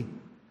see?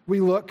 We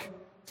look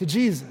to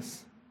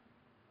Jesus,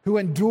 who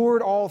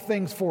endured all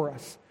things for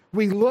us.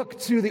 We look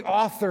to the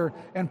author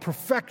and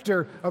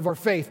perfecter of our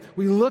faith.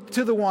 We look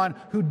to the one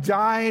who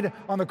died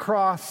on the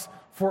cross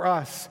for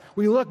us.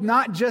 We look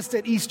not just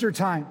at Easter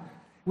time.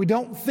 We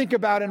don't think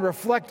about and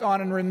reflect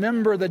on and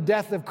remember the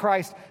death of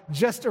Christ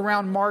just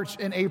around March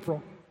and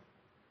April.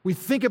 We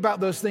think about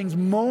those things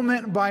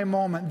moment by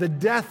moment. The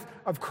death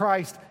of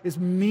Christ is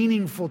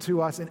meaningful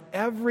to us in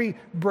every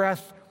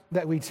breath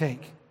that we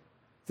take.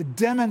 It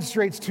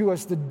demonstrates to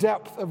us the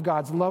depth of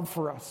God's love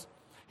for us.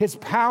 His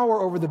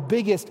power over the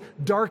biggest,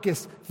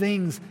 darkest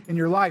things in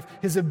your life.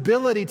 His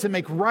ability to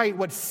make right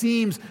what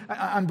seems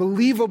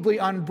unbelievably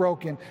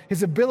unbroken.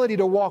 His ability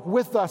to walk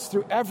with us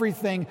through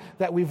everything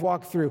that we've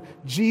walked through.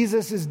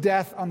 Jesus'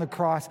 death on the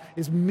cross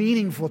is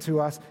meaningful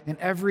to us in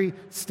every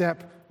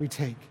step we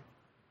take.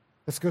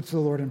 Let's go to the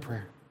Lord in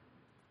prayer.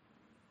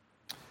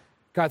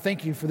 God,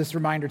 thank you for this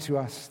reminder to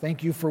us.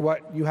 Thank you for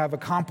what you have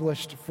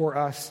accomplished for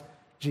us,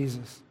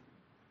 Jesus.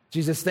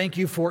 Jesus, thank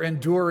you for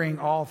enduring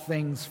all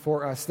things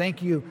for us.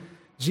 Thank you,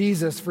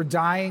 Jesus, for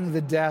dying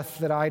the death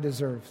that I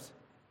deserved.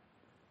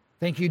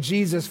 Thank you,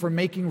 Jesus, for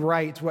making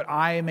right what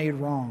I made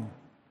wrong.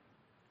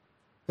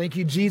 Thank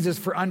you, Jesus,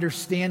 for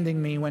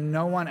understanding me when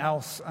no one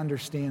else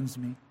understands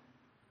me,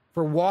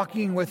 for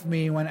walking with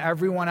me when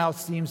everyone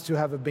else seems to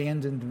have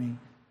abandoned me.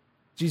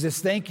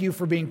 Jesus, thank you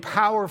for being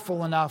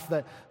powerful enough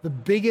that the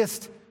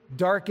biggest,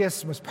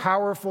 darkest, most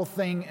powerful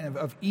thing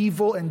of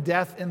evil and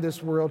death in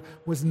this world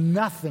was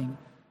nothing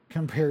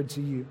compared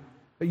to you,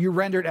 but you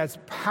rendered as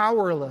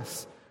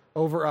powerless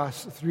over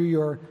us through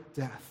your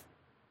death.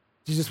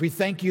 Jesus, we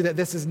thank you that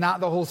this is not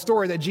the whole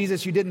story, that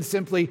Jesus, you didn't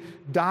simply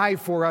die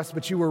for us,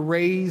 but you were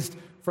raised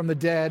from the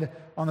dead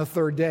on the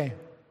third day.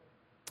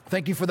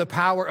 Thank you for the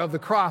power of the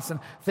cross, and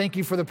thank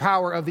you for the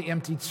power of the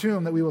empty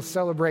tomb that we will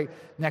celebrate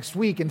next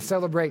week and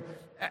celebrate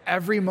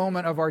every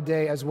moment of our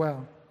day as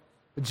well.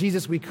 But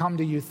Jesus, we come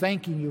to you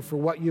thanking you for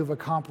what you have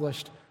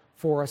accomplished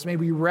for us. May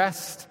we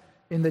rest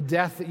in the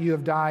death that you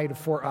have died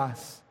for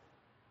us.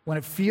 When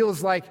it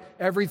feels like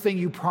everything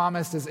you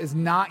promised is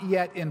not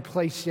yet in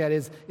place yet,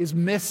 is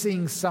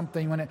missing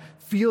something, when it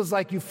feels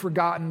like you've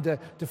forgotten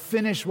to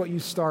finish what you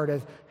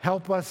started,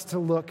 help us to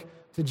look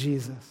to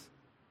Jesus,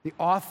 the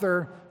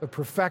author, the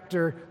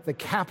perfecter, the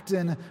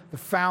captain, the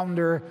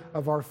founder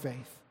of our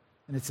faith.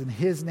 And it's in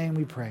his name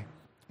we pray.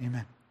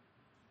 Amen.